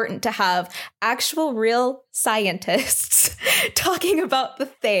so important to have actual real scientists talking about the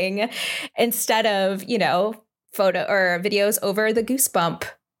thing instead of, photo or videos over the Goosebump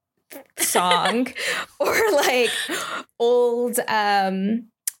song or like old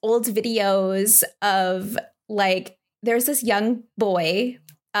videos of like, there's this young boy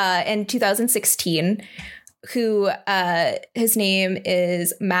in 2016 who his name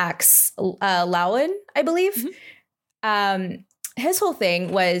is Max Lowen, I believe. His whole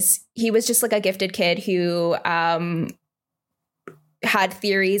thing was he was just like a gifted kid who had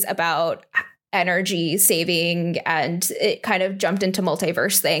theories about energy saving, and it kind of jumped into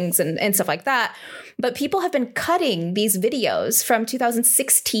multiverse things and stuff like that. But people have been cutting these videos from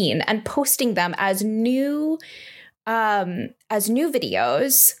 2016 and posting them as new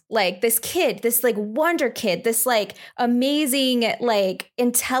videos. Like this kid, this like wonder kid, this like amazing, like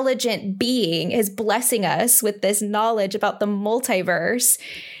intelligent being is blessing us with this knowledge about the multiverse,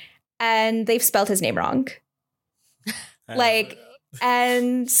 and they've spelled his name wrong. Like,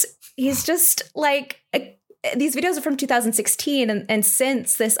 and he's just like, these videos are from 2016. And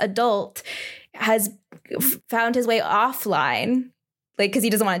since this adult has found his way offline, like, because he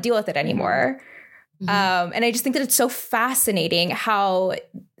doesn't want to deal with it anymore. And I just think that it's so fascinating how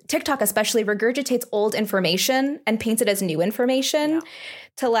TikTok especially regurgitates old information and paints it as new information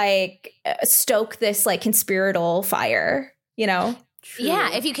to like stoke this like conspiratorial fire, you know? True.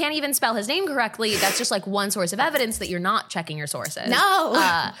 Yeah, if you can't even spell his name correctly, that's just like one source of evidence that you're not checking your sources.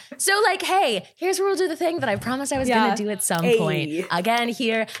 No. So like, hey, here's where we'll do the thing that I promised I was going to do at some point. Again,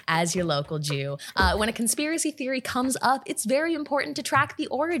 here as your local Jew. When a conspiracy theory comes up, it's very important to track the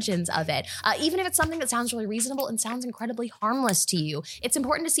origins of it. Even if it's something that sounds really reasonable and sounds incredibly harmless to you, it's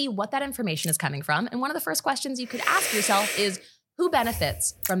important to see what that information is coming from. And one of the first questions you could ask yourself is, who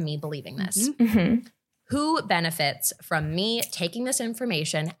benefits from me believing this? Mm-hmm. Who benefits from me taking this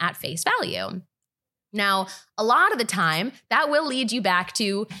information at face value? Now, a lot of the time, that will lead you back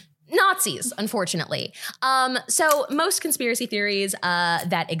to Nazis, unfortunately. So most conspiracy theories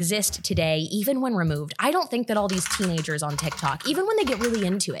that exist today, even when removed, I don't think that all these teenagers on TikTok, even when they get really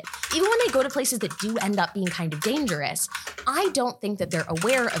into it, even when they go to places that do end up being kind of dangerous, I don't think that they're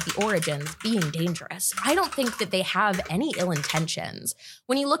aware of the origins being dangerous. I don't think that they have any ill intentions.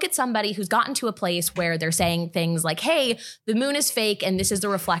 When you look at somebody who's gotten to a place where they're saying things like, hey, the moon is fake and this is the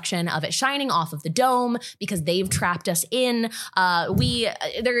reflection of it shining off of the dome because they've trapped us in,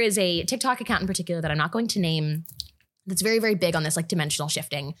 there is a TikTok account in particular that I'm not going to name that's very, very big on this like dimensional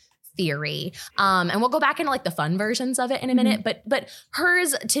shifting theory. And we'll go back into like the fun versions of it in a minute, but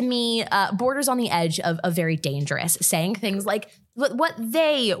hers to me borders on the edge of very dangerous, saying things like what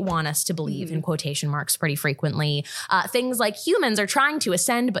they want us to believe in quotation marks pretty frequently. Things like humans are trying to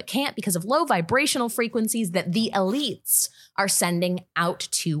ascend but can't because of low vibrational frequencies that the elites are sending out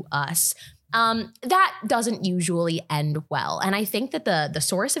to us. That doesn't usually end well. And I think that the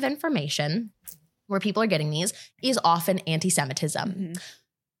source of information where people are getting these is often anti-Semitism.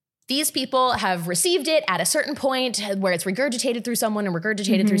 These people have received it at a certain point where it's regurgitated through someone and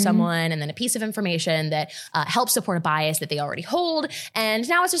regurgitated through someone, and then a piece of information that helps support a bias that they already hold. And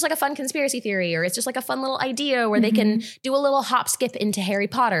now it's just like a fun conspiracy theory, or it's just like a fun little idea where they can do a little hop skip into Harry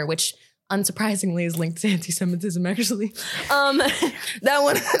Potter, which unsurprisingly is linked to anti-Semitism, actually. That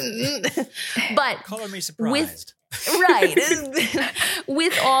one. But color me surprised.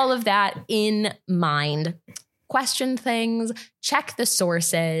 With all of that in mind, question things, check the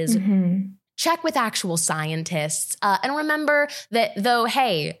sources, check with actual scientists, and remember that though,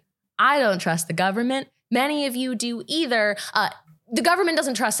 hey, I don't trust the government, many of you do either. The government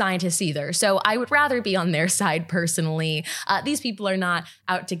doesn't trust scientists either, so I would rather be on their side personally. These people are not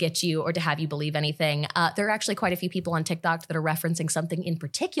out to get you or to have you believe anything. There are actually quite a few people on TikTok that are referencing something in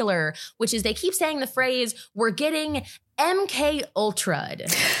particular, which is they keep saying the phrase, we're getting MK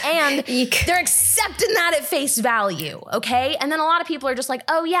Ultra'd. And they're accepting that at face value, okay? And then a lot of people are just like,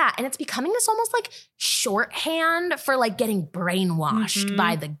 oh yeah, and it's becoming this almost like shorthand for like getting brainwashed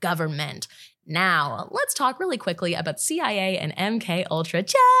by the government. Now, let's talk really quickly about CIA and MK Ultra,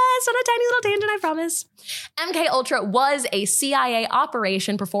 just on a tiny little tangent, I promise. MK Ultra was a CIA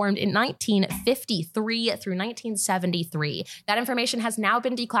operation performed in 1953 through 1973. That information has now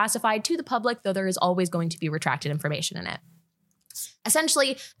been declassified to the public, though there is always going to be retracted information in it.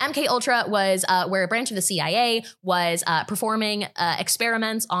 Essentially, MK Ultra was where a branch of the CIA was performing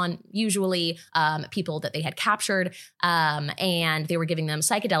experiments on usually people that they had captured, and they were giving them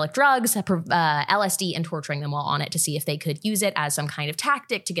psychedelic drugs, LSD, and torturing them while on it to see if they could use it as some kind of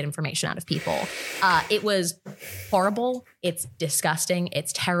tactic to get information out of people. It was horrible. It's disgusting.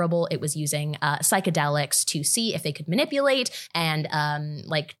 It's terrible. It was using psychedelics to see if they could manipulate and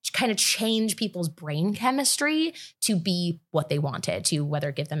like kind of change people's brain chemistry to be what they wanted, to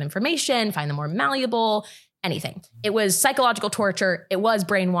whether give them information, find them more malleable, anything. It was psychological torture. It was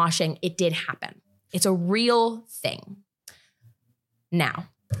brainwashing. It did happen. It's a real thing. Now,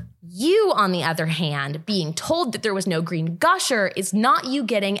 you, on the other hand, being told that there was no green gusher is not you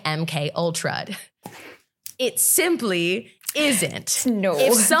getting MK Ultra'd. It simply isn't. No.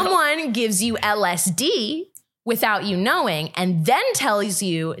 If someone gives you LSD without you knowing and then tells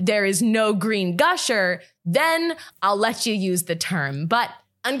you there is no green gusher, then I'll let you use the term. But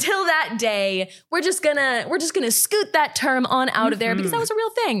until that day, we're just gonna scoot that term on out of there because that was a real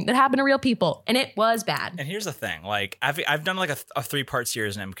thing that happened to real people, and it was bad. And here's the thing: like I've done like a 3-part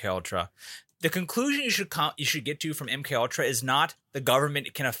series in MK Ultra. The conclusion you should get to from MK Ultra is not the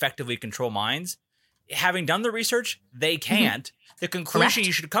government can effectively control minds. Having done the research, they can't. The conclusion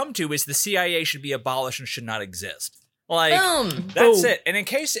you should come to is the CIA should be abolished and should not exist. Like, Boom. That's it. And in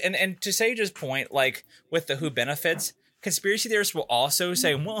case, and to Sage's point, like with the who benefits, conspiracy theorists will also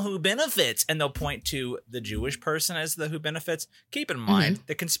say, well, who benefits? And they'll point to the Jewish person as the who benefits. Keep in mind,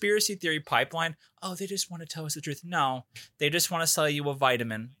 the conspiracy theory pipeline, they just want to tell us the truth. No, they just want to sell you a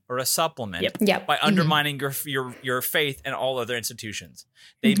vitamin or a supplement by undermining your faith and all other institutions.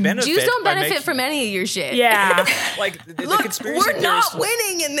 They benefit. Jews don't benefit from any of your shit. Yeah. Like the Look, conspiracy we're theorists, not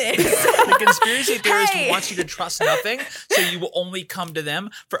winning in this. the conspiracy theorists Hey. want you to trust nothing, so you will only come to them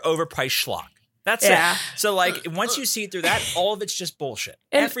for overpriced schlock. That's Yeah. it. So, like, once you see through that, all of it's just bullshit.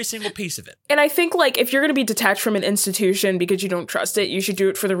 And- Every single piece of it. And I think, like, if you're going to be detached from an institution because you don't trust it, you should do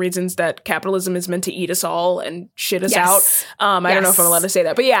it for the reasons that capitalism is meant to eat us all and shit us out. I don't know if I'm allowed to say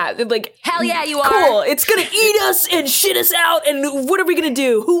that, but yeah, like, Hell yeah, you are. cool. It's going to eat us and shit us out, and what are we going to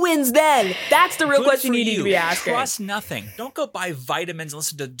do? Who wins then? That's the real Good question for you need to be asking. Trust nothing. Don't go buy vitamins and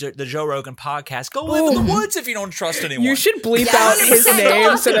listen to the Joe Rogan podcast. Go live in the woods if you don't trust anyone. You should bleep Yeah, out I was his gonna say, go name,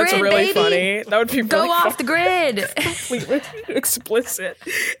 off so the that's grid, really baby. funny. That would be Go really off the grid. completely explicit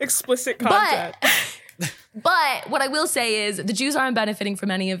content. But what I will say is the Jews aren't benefiting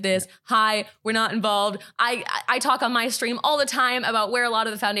from any of this. Hi, we're not involved. I talk on my stream all the time about where a lot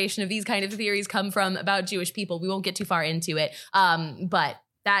of the foundation of these kind of theories come from about Jewish people. We won't get too far into it. But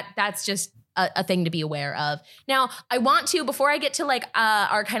that's just a thing to be aware of. Now, I want to, before I get to like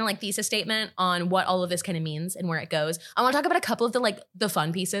our kind of like thesis statement on what all of this kind of means and where it goes, I want to talk about a couple of the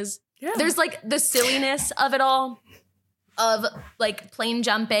fun pieces. Yeah. There's like the silliness of it all, of like plane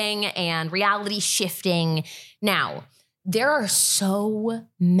jumping and reality shifting. Now, there are so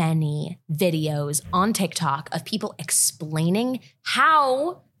many videos on TikTok of people explaining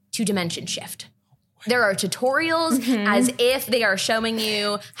how to dimension shift. There are tutorials as if they are showing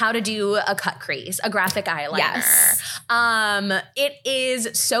you how to do a cut crease, a graphic eyeliner. Yes. It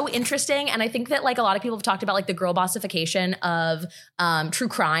is so interesting. And I think that like a lot of people have talked about like the girl bossification of true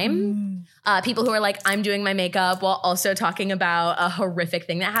crime. People who are like, I'm doing my makeup while also talking about a horrific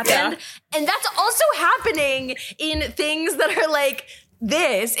thing that happened. And that's also happening in things that are like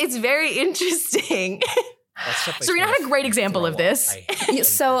this. It's very interesting. Serena had a great example of this.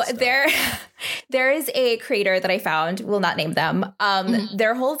 So there is a creator that I found, will not name them.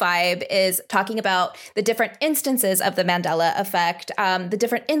 Their whole vibe is talking about the different instances of the Mandela effect, the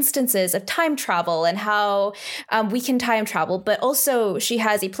different instances of time travel and how we can time travel. But also she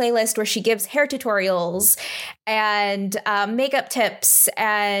has a playlist where she gives hair tutorials and makeup tips.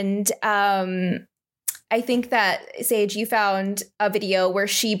 And I think that, Sage, you found a video where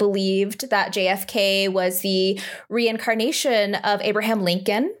she believed that JFK was the reincarnation of Abraham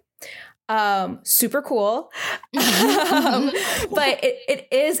Lincoln. Super cool. But it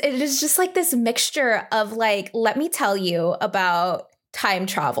is just like this mixture of like, let me tell you about time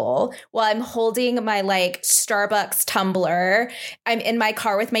travel while I'm holding my like Starbucks tumbler. I'm in my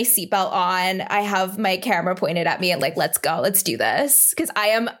car with my seatbelt on. I have my camera pointed at me and like, let's go, let's do this. Because I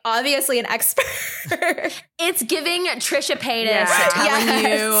am obviously an expert. It's giving Trisha Paytas telling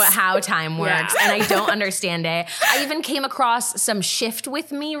you how time works, and I don't understand it. I even came across some shift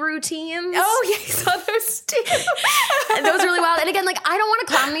with me routines. Oh, yeah, I saw those too. And those are really wild. And again, like I don't want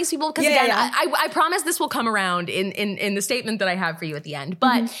to clown these people because I promise this will come around in the statement that I have for you at the end.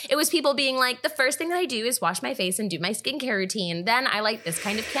 But it was people being like, the first thing that I do is wash my face and do my skincare routine. Then I light this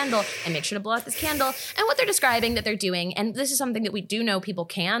kind of candle and make sure to blow out this candle. And what they're describing that they're doing, and this is something that we do know people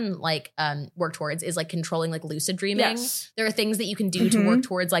can like work towards, is like controlling like lucid dreaming. Yes. There are things that you can do to work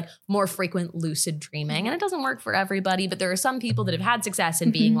towards like more frequent lucid dreaming. And it doesn't work for everybody, but there are some people that have had success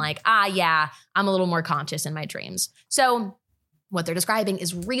in being like, yeah, I'm a little more conscious in my dreams. So what they're describing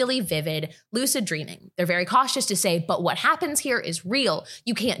is really vivid lucid dreaming. They're very cautious to say, but what happens here is real.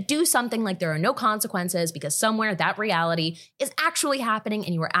 You can't do something like there are no consequences because somewhere that reality is actually happening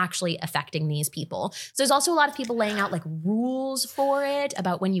and you are actually affecting these people. So there's also a lot of people laying out like rules for it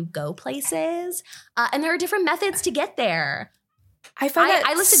about when you go places. And there are different methods to get there.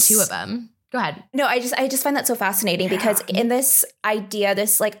 I listed two of them. Go ahead. No, I just find that so fascinating because in this idea,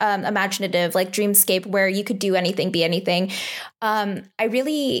 this like imaginative like dreamscape where you could do anything, be anything, I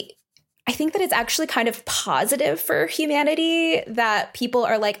think that it's actually kind of positive for humanity that people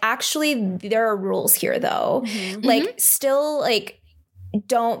are like, actually, there are rules here though. Like still like,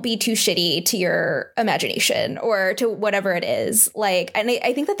 don't be too shitty to your imagination or to whatever it is. Like, and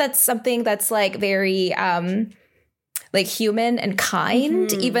I think that that's something that's like very like human and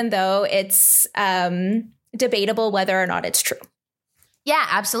kind, even though it's debatable whether or not it's true. Yeah,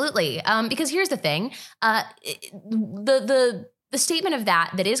 absolutely. Because here's the thing. The statement of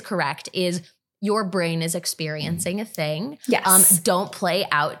that is correct is your brain is experiencing a thing. Yes. Don't play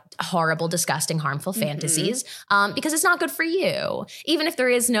out horrible, disgusting, harmful fantasies because it's not good for you. Even if there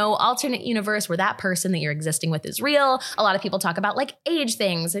is no alternate universe where that person that you're existing with is real, a lot of people talk about like age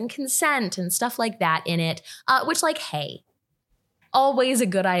things and consent and stuff like that in it, which like, hey, always a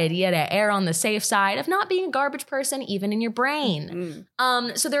good idea to err on the safe side of not being a garbage person, even in your brain.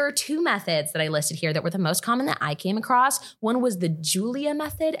 So there are two methods that I listed here that were the most common that I came across. One was the Julia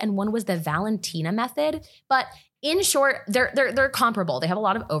method and one was the Valentina method. But in short, they're comparable. They have a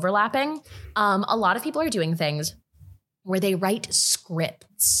lot of overlapping. A lot of people are doing things where they write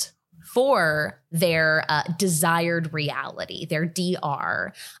scripts for their desired reality, their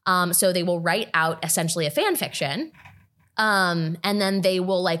DR. So they will write out essentially a fan fiction. And then they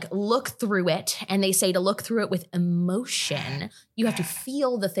will like look through it and they say to look through it with emotion. You have to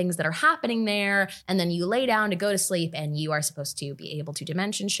feel the things that are happening there. And then you lay down to go to sleep and you are supposed to be able to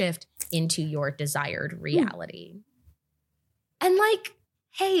dimension shift into your desired reality. And like,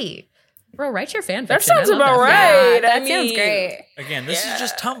 hey, bro, write your fan fiction. That sounds about right. Yeah, that sounds great. Again, this is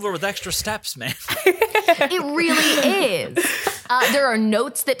just Tumblr with extra steps, man. It really is. There are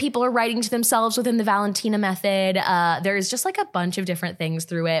notes that people are writing to themselves within the Valentina method. There's just like a bunch of different things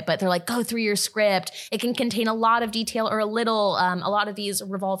through it, but they're like, go through your script. It can contain a lot of detail or a little. A lot of these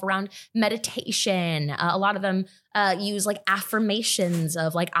revolve around meditation. A lot of them use like affirmations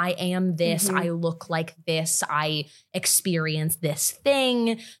of like, I am this, I look like this, I experience this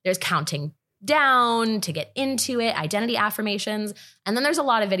thing. There's counting down to get into it, identity affirmations. And then there's a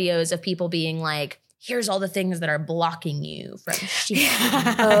lot of videos of people being like, here's all the things that are blocking you from shifting.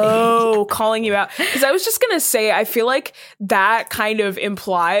 Oh, calling you out. Because I was just going to say, I feel like that kind of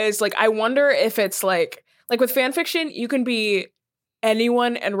implies, like, I wonder if it's like with fan fiction, you can be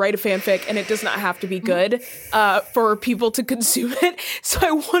anyone and write a fanfic and it does not have to be good for people to consume it. So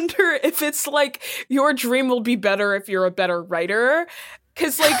I wonder if it's like your dream will be better if you're a better writer.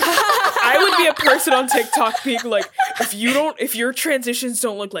 Because, like, I would be a person on TikTok being like, if your transitions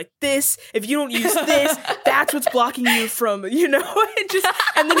don't look like this, if you don't use this, that's what's blocking you from, and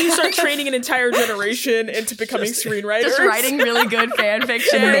then you start training an entire generation into becoming screenwriters. Just writing really good fan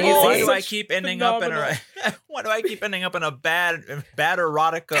fiction. Why do I keep ending up in a bad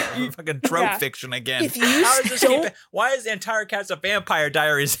erotica fucking trope fiction again? Why is the entire cast of Vampire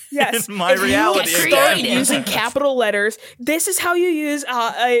Diaries in my reality again? Start using capital letters. This is how you use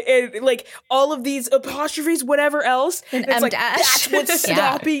like all of these apostrophes, whatever else. An it's M like, dash. that's what's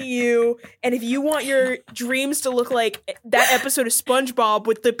stopping you. And if you want your dreams to look like that episode of SpongeBob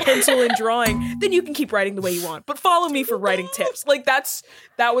with the pencil and drawing, then you can keep writing the way you want. But follow me for writing tips. Like that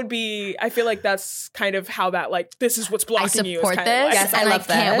would be, I feel like that's kind of how that, like, this is what's blocking you. I support this. Like, yes, I love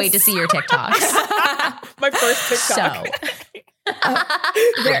can't this. wait to see your TikToks. my first TikTok. So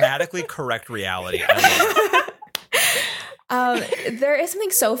Grammatically correct reality. I love it. There is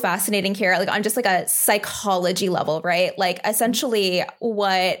something so fascinating here, like on just like a psychology level, right? Like essentially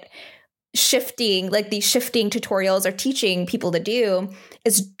what these shifting tutorials are teaching people to do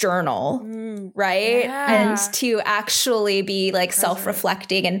is journal, right? Yeah. And to actually be like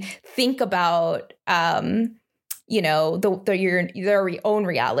self-reflecting and think about, their own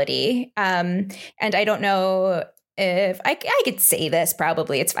reality. And I don't know if I could say this,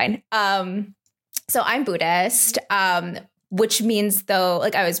 probably it's fine. So I'm Buddhist, which means though,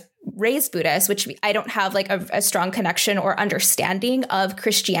 like I was raised Buddhist, which I don't have like a strong connection or understanding of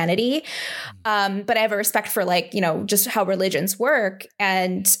Christianity. But I have a respect for like, just how religions work.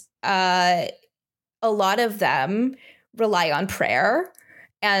 And a lot of them rely on prayer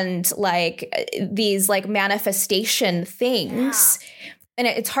and like these like manifestation things. Yeah. And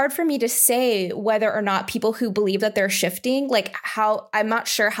it's hard for me to say whether or not people who believe that they're shifting, like I'm not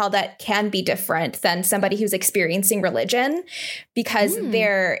sure how that can be different than somebody who's experiencing religion, because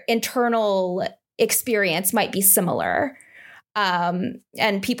their internal experience might be similar.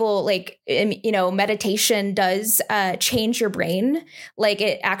 And people like, meditation does change your brain. Like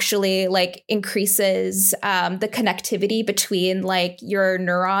it actually like increases the connectivity between like your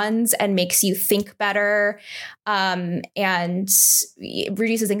neurons and makes you think better, and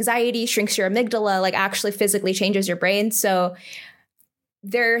reduces anxiety, shrinks your amygdala, like actually physically changes your brain. So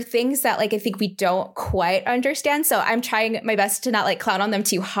there are things that like I think we don't quite understand. So I'm trying my best to not like clown on them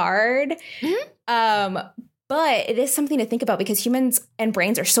too hard. But it is something to think about because humans and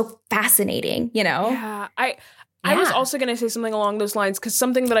brains are so fascinating, Yeah, I was also going to say something along those lines because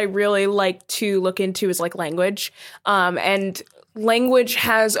something that I really like to look into is like language. And language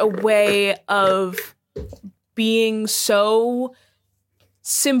has a way of being so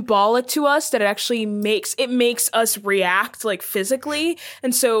symbolic to us that it actually makes us react like physically.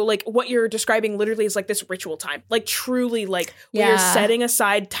 And so like what you're describing literally is like this ritual time, like truly like we are setting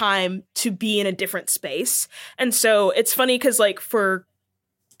aside time to be in a different space. And so it's funny because like for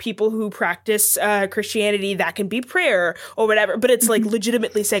people who practice Christianity, that can be prayer or whatever, but it's like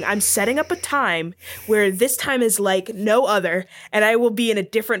legitimately saying, I'm setting up a time where this time is like no other and I will be in a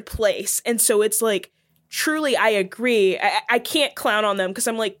different place. And so it's like, truly, I agree. I can't clown on them because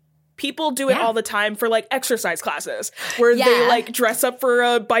I'm like, people do it all the time for like exercise classes where they like dress up for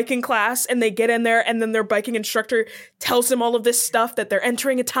a biking class and they get in there and then their biking instructor tells them all of this stuff that they're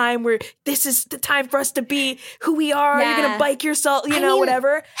entering a time where this is the time for us to be who we are. You're going to bike yourself, you know,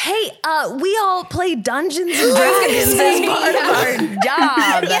 whatever. Hey, we all play Dungeons and Dragons as part of our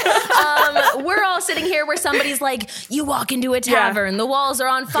job. We're all sitting here where somebody's like, you walk into a tavern, the walls are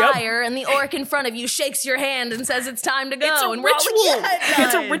on fire, and the orc in front of you shakes your hand and says it's time to go. It's a and ritual. We're all like,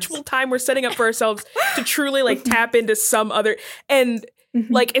 It's a ritual time we're setting up for ourselves to truly like tap into some other. And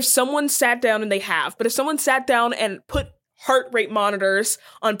like if someone sat down, and they have, but if someone sat down and put heart rate monitors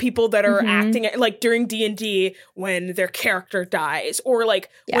on people that are acting like during D&D when their character dies, or like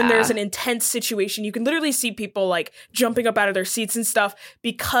when there's an intense situation, you can literally see people like jumping up out of their seats and stuff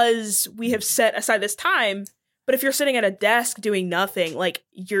because we have set aside this time. But if you're sitting at a desk doing nothing, like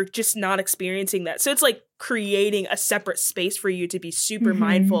you're just not experiencing that. So it's like creating a separate space for you to be super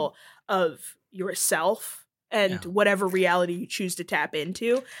mindful of yourself and whatever reality you choose to tap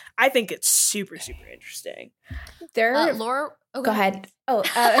into. I think it's super, super interesting. Laura, go ahead.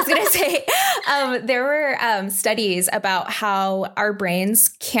 I was going to say, there were studies about how our brains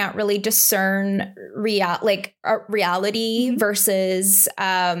can't really discern reality versus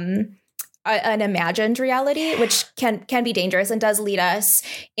an imagined reality, which can be dangerous and does lead us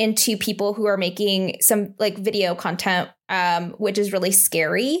into people who are making some like video content, which is really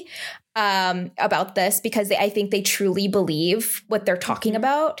scary about this because I think they truly believe what they're talking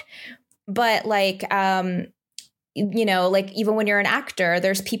about. But like, you know, like even when you're an actor,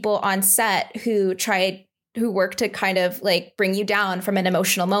 there's people on set who work to kind of like bring you down from an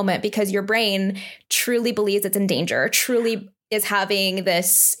emotional moment because your brain truly believes it's in danger, truly is having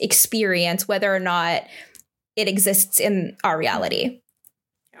this experience, whether or not it exists in our reality.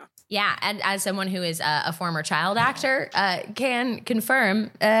 Yeah, and as someone who is a former child actor, can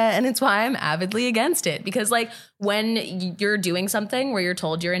confirm, and it's why I'm avidly against it. Because like when you're doing something where you're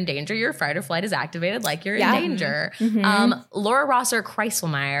told you're in danger, your fight or flight is activated like you're in danger. Laura Rosser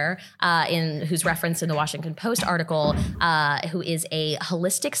Kreiselmeyer, who's referenced in the Washington Post article, who is a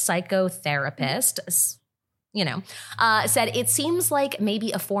holistic psychotherapist, you know, said it seems like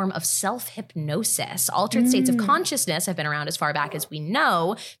maybe a form of self-hypnosis. Altered states of consciousness have been around as far back as we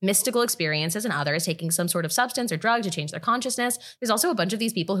know. Mystical experiences and others taking some sort of substance or drug to change their consciousness. There's also a bunch of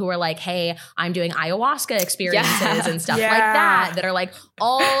these people who are like, hey, I'm doing ayahuasca experiences and stuff like that are like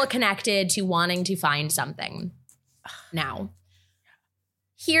all connected to wanting to find something. Now,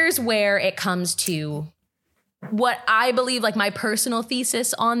 here's where it comes to what I believe, like my personal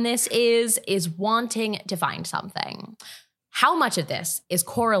thesis on this is wanting to find something. How much of this is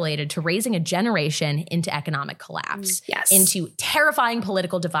correlated to raising a generation into economic collapse, into terrifying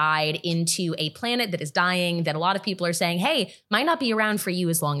political divide, into a planet that is dying, that a lot of people are saying, hey, might not be around for you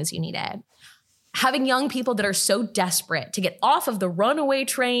as long as you need it. Having young people that are so desperate to get off of the runaway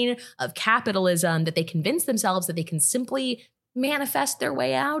train of capitalism that they convince themselves that they can simply manifest their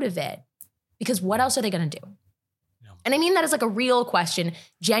way out of it. Because what else are they going to do? And I mean that as like a real question,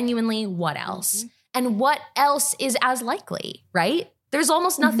 genuinely, what else? And what else is as likely, right? There's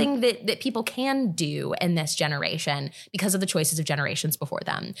almost nothing that people can do in this generation because of the choices of generations before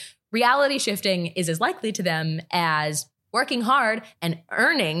them. Reality shifting is as likely to them as working hard and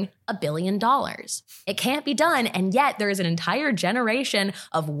earning $1 billion. It can't be done. And yet there is an entire generation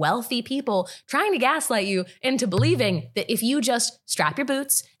of wealthy people trying to gaslight you into believing that if you just strap your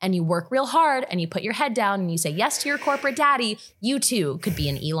boots and you work real hard and you put your head down and you say yes to your corporate daddy, you too could be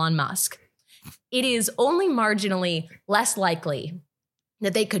an Elon Musk. It is only marginally less likely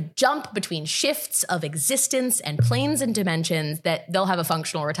that they could jump between shifts of existence and planes and dimensions that they'll have a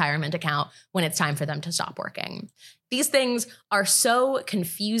functional retirement account when it's time for them to stop working. These things are so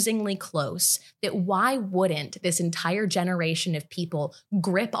confusingly close that why wouldn't this entire generation of people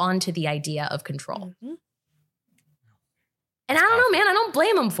grip onto the idea of control? And I don't know, man, I don't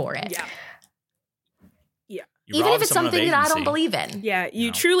blame them for it. You even rob if it's someone of something that I agency. don't believe in. Yeah,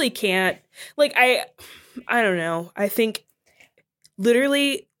 you truly can't. Like, I don't know. I think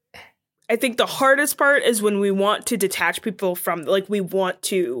literally, I think the hardest part is when we want to detach people from, like, we want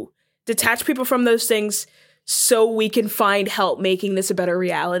to detach people from those things so we can find help making this a better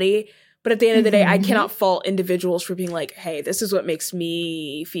reality. But at the end of the day, I cannot fault individuals for being like, hey, this is what makes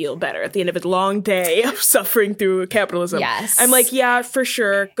me feel better at the end of a long day of suffering through capitalism. Yes. I'm like, yeah, for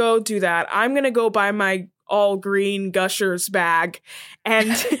sure. Go do that. I'm going to go buy my all green Gushers bag. And,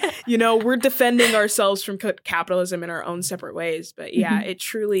 we're defending ourselves from capitalism in our own separate ways. But yeah,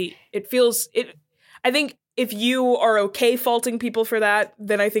 I think if you are okay faulting people for that,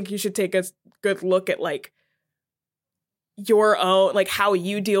 then I think you should take a good look at like your own, like how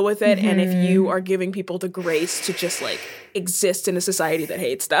you deal with it. And if you are giving people the grace to just like exist in a society that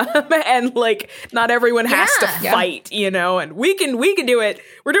hates them and like not everyone has to fight, and we can do it.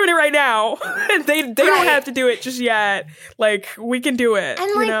 We're doing it right now. And they don't have to do it just yet. Like we can do it,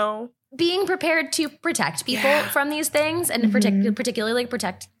 and being prepared to protect people from these things and particularly like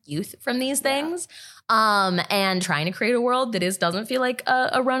protect youth from these things. And trying to create a world that doesn't feel like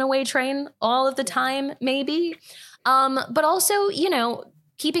a runaway train all of the time, maybe. But also,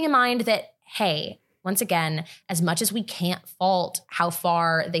 keeping in mind that, hey, once again, as much as we can't fault how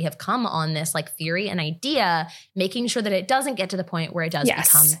far they have come on this like theory and idea, making sure that it doesn't get to the point where it does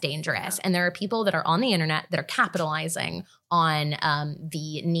become dangerous. And there are people that are on the internet that are capitalizing on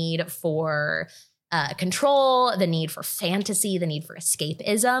the need for control, the need for fantasy, the need for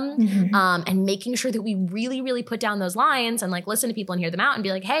escapism, and making sure that we really, really put down those lines and like listen to people and hear them out and be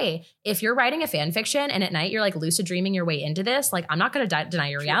like, hey, if you're writing a fan fiction and at night you're like lucid dreaming your way into this, like I'm not going to deny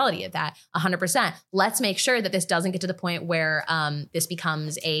your reality of that 100%. Let's make sure that this doesn't get to the point where this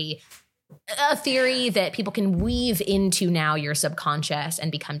becomes a theory that people can weave into now your subconscious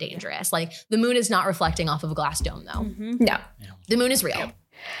and become dangerous. Like the moon is not reflecting off of a glass dome though. No. The moon is real.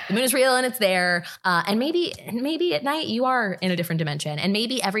 The moon is real and it's there. And maybe at night you are in a different dimension. And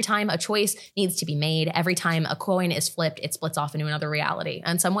maybe every time a choice needs to be made, every time a coin is flipped, it splits off into another reality.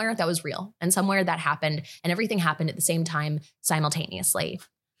 And somewhere that was real. And somewhere that happened. And everything happened at the same time simultaneously.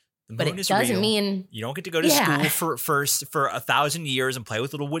 But it doesn't mean you don't get to go to school for 1,000 years and play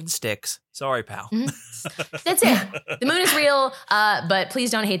with little wooden sticks. Sorry, pal. That's it. The moon is real, but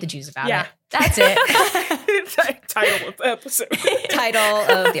please don't hate the Jews about it. That's it. Title of the episode. Title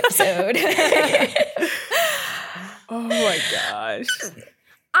of the episode. Oh my gosh.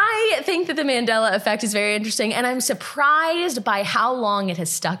 I think that the Mandela effect is very interesting, and I'm surprised by how long it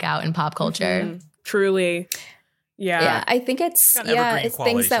has stuck out in pop culture. Truly. Yeah, I think it's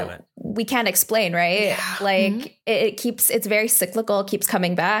things that we can't explain, right? Yeah. Like it's very cyclical, keeps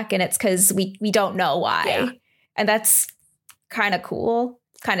coming back, and it's because we don't know why, and that's kind of cool,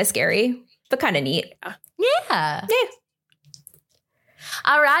 kind of scary, but kind of neat. Yeah.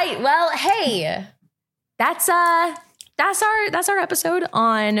 All right. Well, hey, that's our episode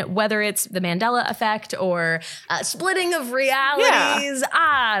on whether it's the Mandela effect or splitting of realities.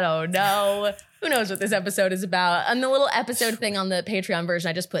 I don't know. Who knows what this episode is about? On the little episode thing on the Patreon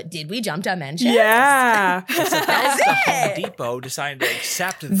version, I just put, did we jump dimensions? Yeah. That's the it. Home Depot decided to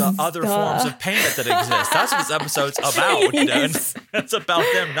accept the other forms of payment that exist. That's what this episode's about, dude. It's about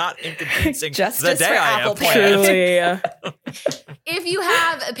them not inconveniencing the day I have planned. Truly. If you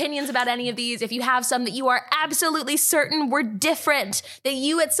have opinions about any of these, if you have some that you are absolutely certain were different, that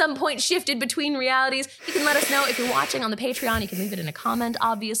you at some point shifted between realities, you can let us know. If you're watching on the Patreon, you can leave it in a comment,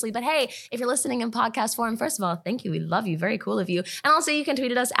 obviously. But hey, if you're listening in podcast form, first of all, thank you. We love you. Very cool of you. And also you can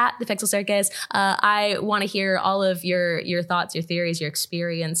tweet at us at the Pixel Circus. I want to hear all of your thoughts, your theories, your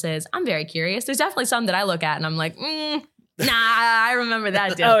experiences. I'm very curious. There's definitely some that I look at and I'm like, nah, I remember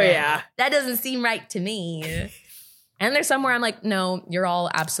that different. Oh yeah. That doesn't seem right to me. And there's somewhere I'm like, no, you're all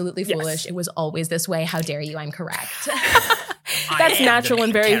absolutely foolish. It was always this way. How dare you? I'm correct. That's natural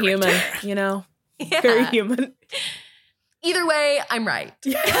and very human, Yeah. Very human. Either way, I'm right.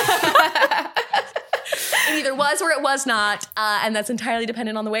 It either was or it was not. And that's entirely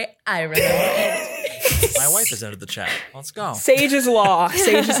dependent on the way I remember it. My wife has entered the chat. Let's go. Sage is law.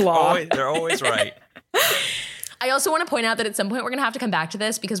 Sage is law. They're always right. I also want to point out that at some point we're going to have to come back to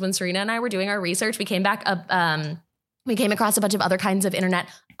this because when Serena and I were doing our research, we came across a bunch of other kinds of internet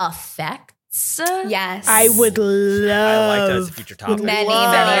effects. Yes. I would love. I like that as a future topic. Many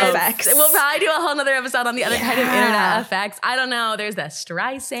effects. We'll probably do a whole nother episode on the other kind of internet effects. I don't know. There's the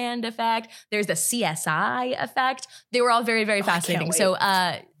Streisand effect. There's the CSI effect. They were all very, very fascinating. So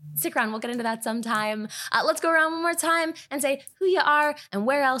stick around. We'll get into that sometime. Let's go around one more time and say who you are and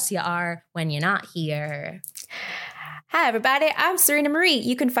where else you are when you're not here. Hi, everybody. I'm Serena Marie.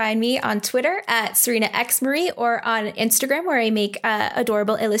 You can find me on Twitter at SerenaXMarie or on Instagram where I make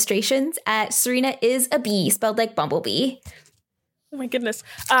adorable illustrations at Serena is a bee, spelled like bumblebee. Oh my goodness.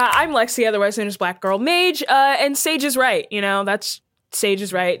 I'm Lexi, otherwise known as Black Girl Mage, and Sage is right. That's Sage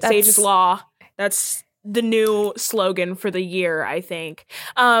is right. Sage is law. That's the new slogan for the year, I think.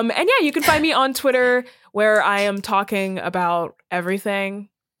 And yeah, you can find me on Twitter where I am talking about everything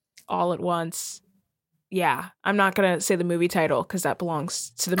all at once. Yeah, I'm not going to say the movie title because that belongs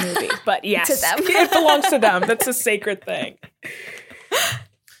to the movie. But yes, To them. it belongs to them. That's a sacred thing.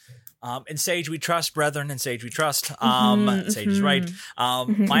 In Sage we trust, brethren. In Sage we trust. Sage is right.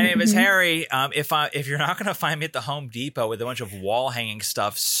 My name is Harry. If you're not going to find me at the Home Depot with a bunch of wall hanging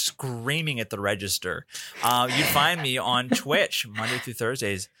stuff screaming at the register, you'd find me on Twitch Monday through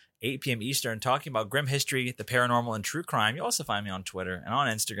Thursdays, 8 p.m. Eastern, talking about grim history, the paranormal, and true crime. You also find me on Twitter and on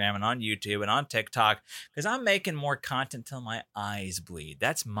Instagram and on YouTube and on TikTok because I'm making more content till my eyes bleed.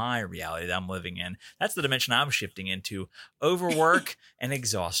 That's my reality that I'm living in. That's the dimension I'm shifting into: overwork and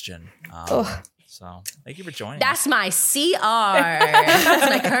exhaustion. So thank you for joining. That's my CR. That's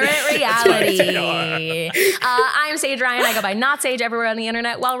my current reality. I'm Sage Ryan. I go by Not Sage everywhere on the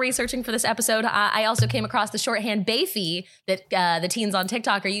internet. While researching for this episode, I also came across the shorthand Bayfie that the teens on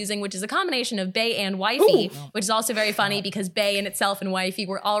TikTok are using, which is a combination of Bay and Wifey, which is also very funny because Bay in itself and Wifey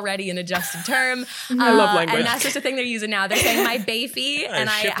were already an adjusted term. I love language. And that's just a thing they're using now. They're saying my Bayfie, and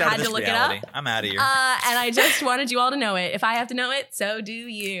I had to look reality. it up. I'm out of here. And I just wanted you all to know it. If I have to know it, so do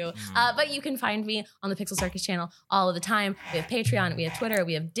you. But you can find me on the Pixel Circus channel all of the time. We have Patreon, we have Twitter,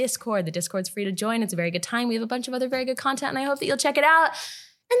 we have Discord. The Discord's free to join. It's a very good time. We have a bunch of other very good content, and I hope that you'll check it out.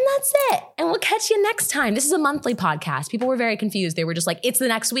 And that's it. And we'll catch you next time. This is a monthly podcast. People were very confused. They were just like, it's the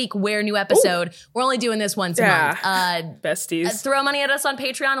next week. Where new episode? We're only doing this once a month. Besties. Throw money at us on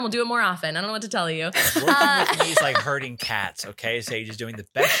Patreon and we'll do it more often. I don't know what to tell you. Working with me is like herding cats, okay? Sage is doing the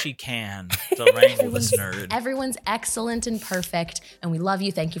best she can to wrangle this nerd. Everyone's excellent and perfect. And we love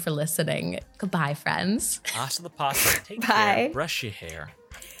you. Thank you for listening. Goodbye, friends. Hasta la pasta. Take Bye. care. Brush your hair.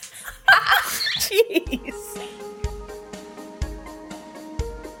 Jeez.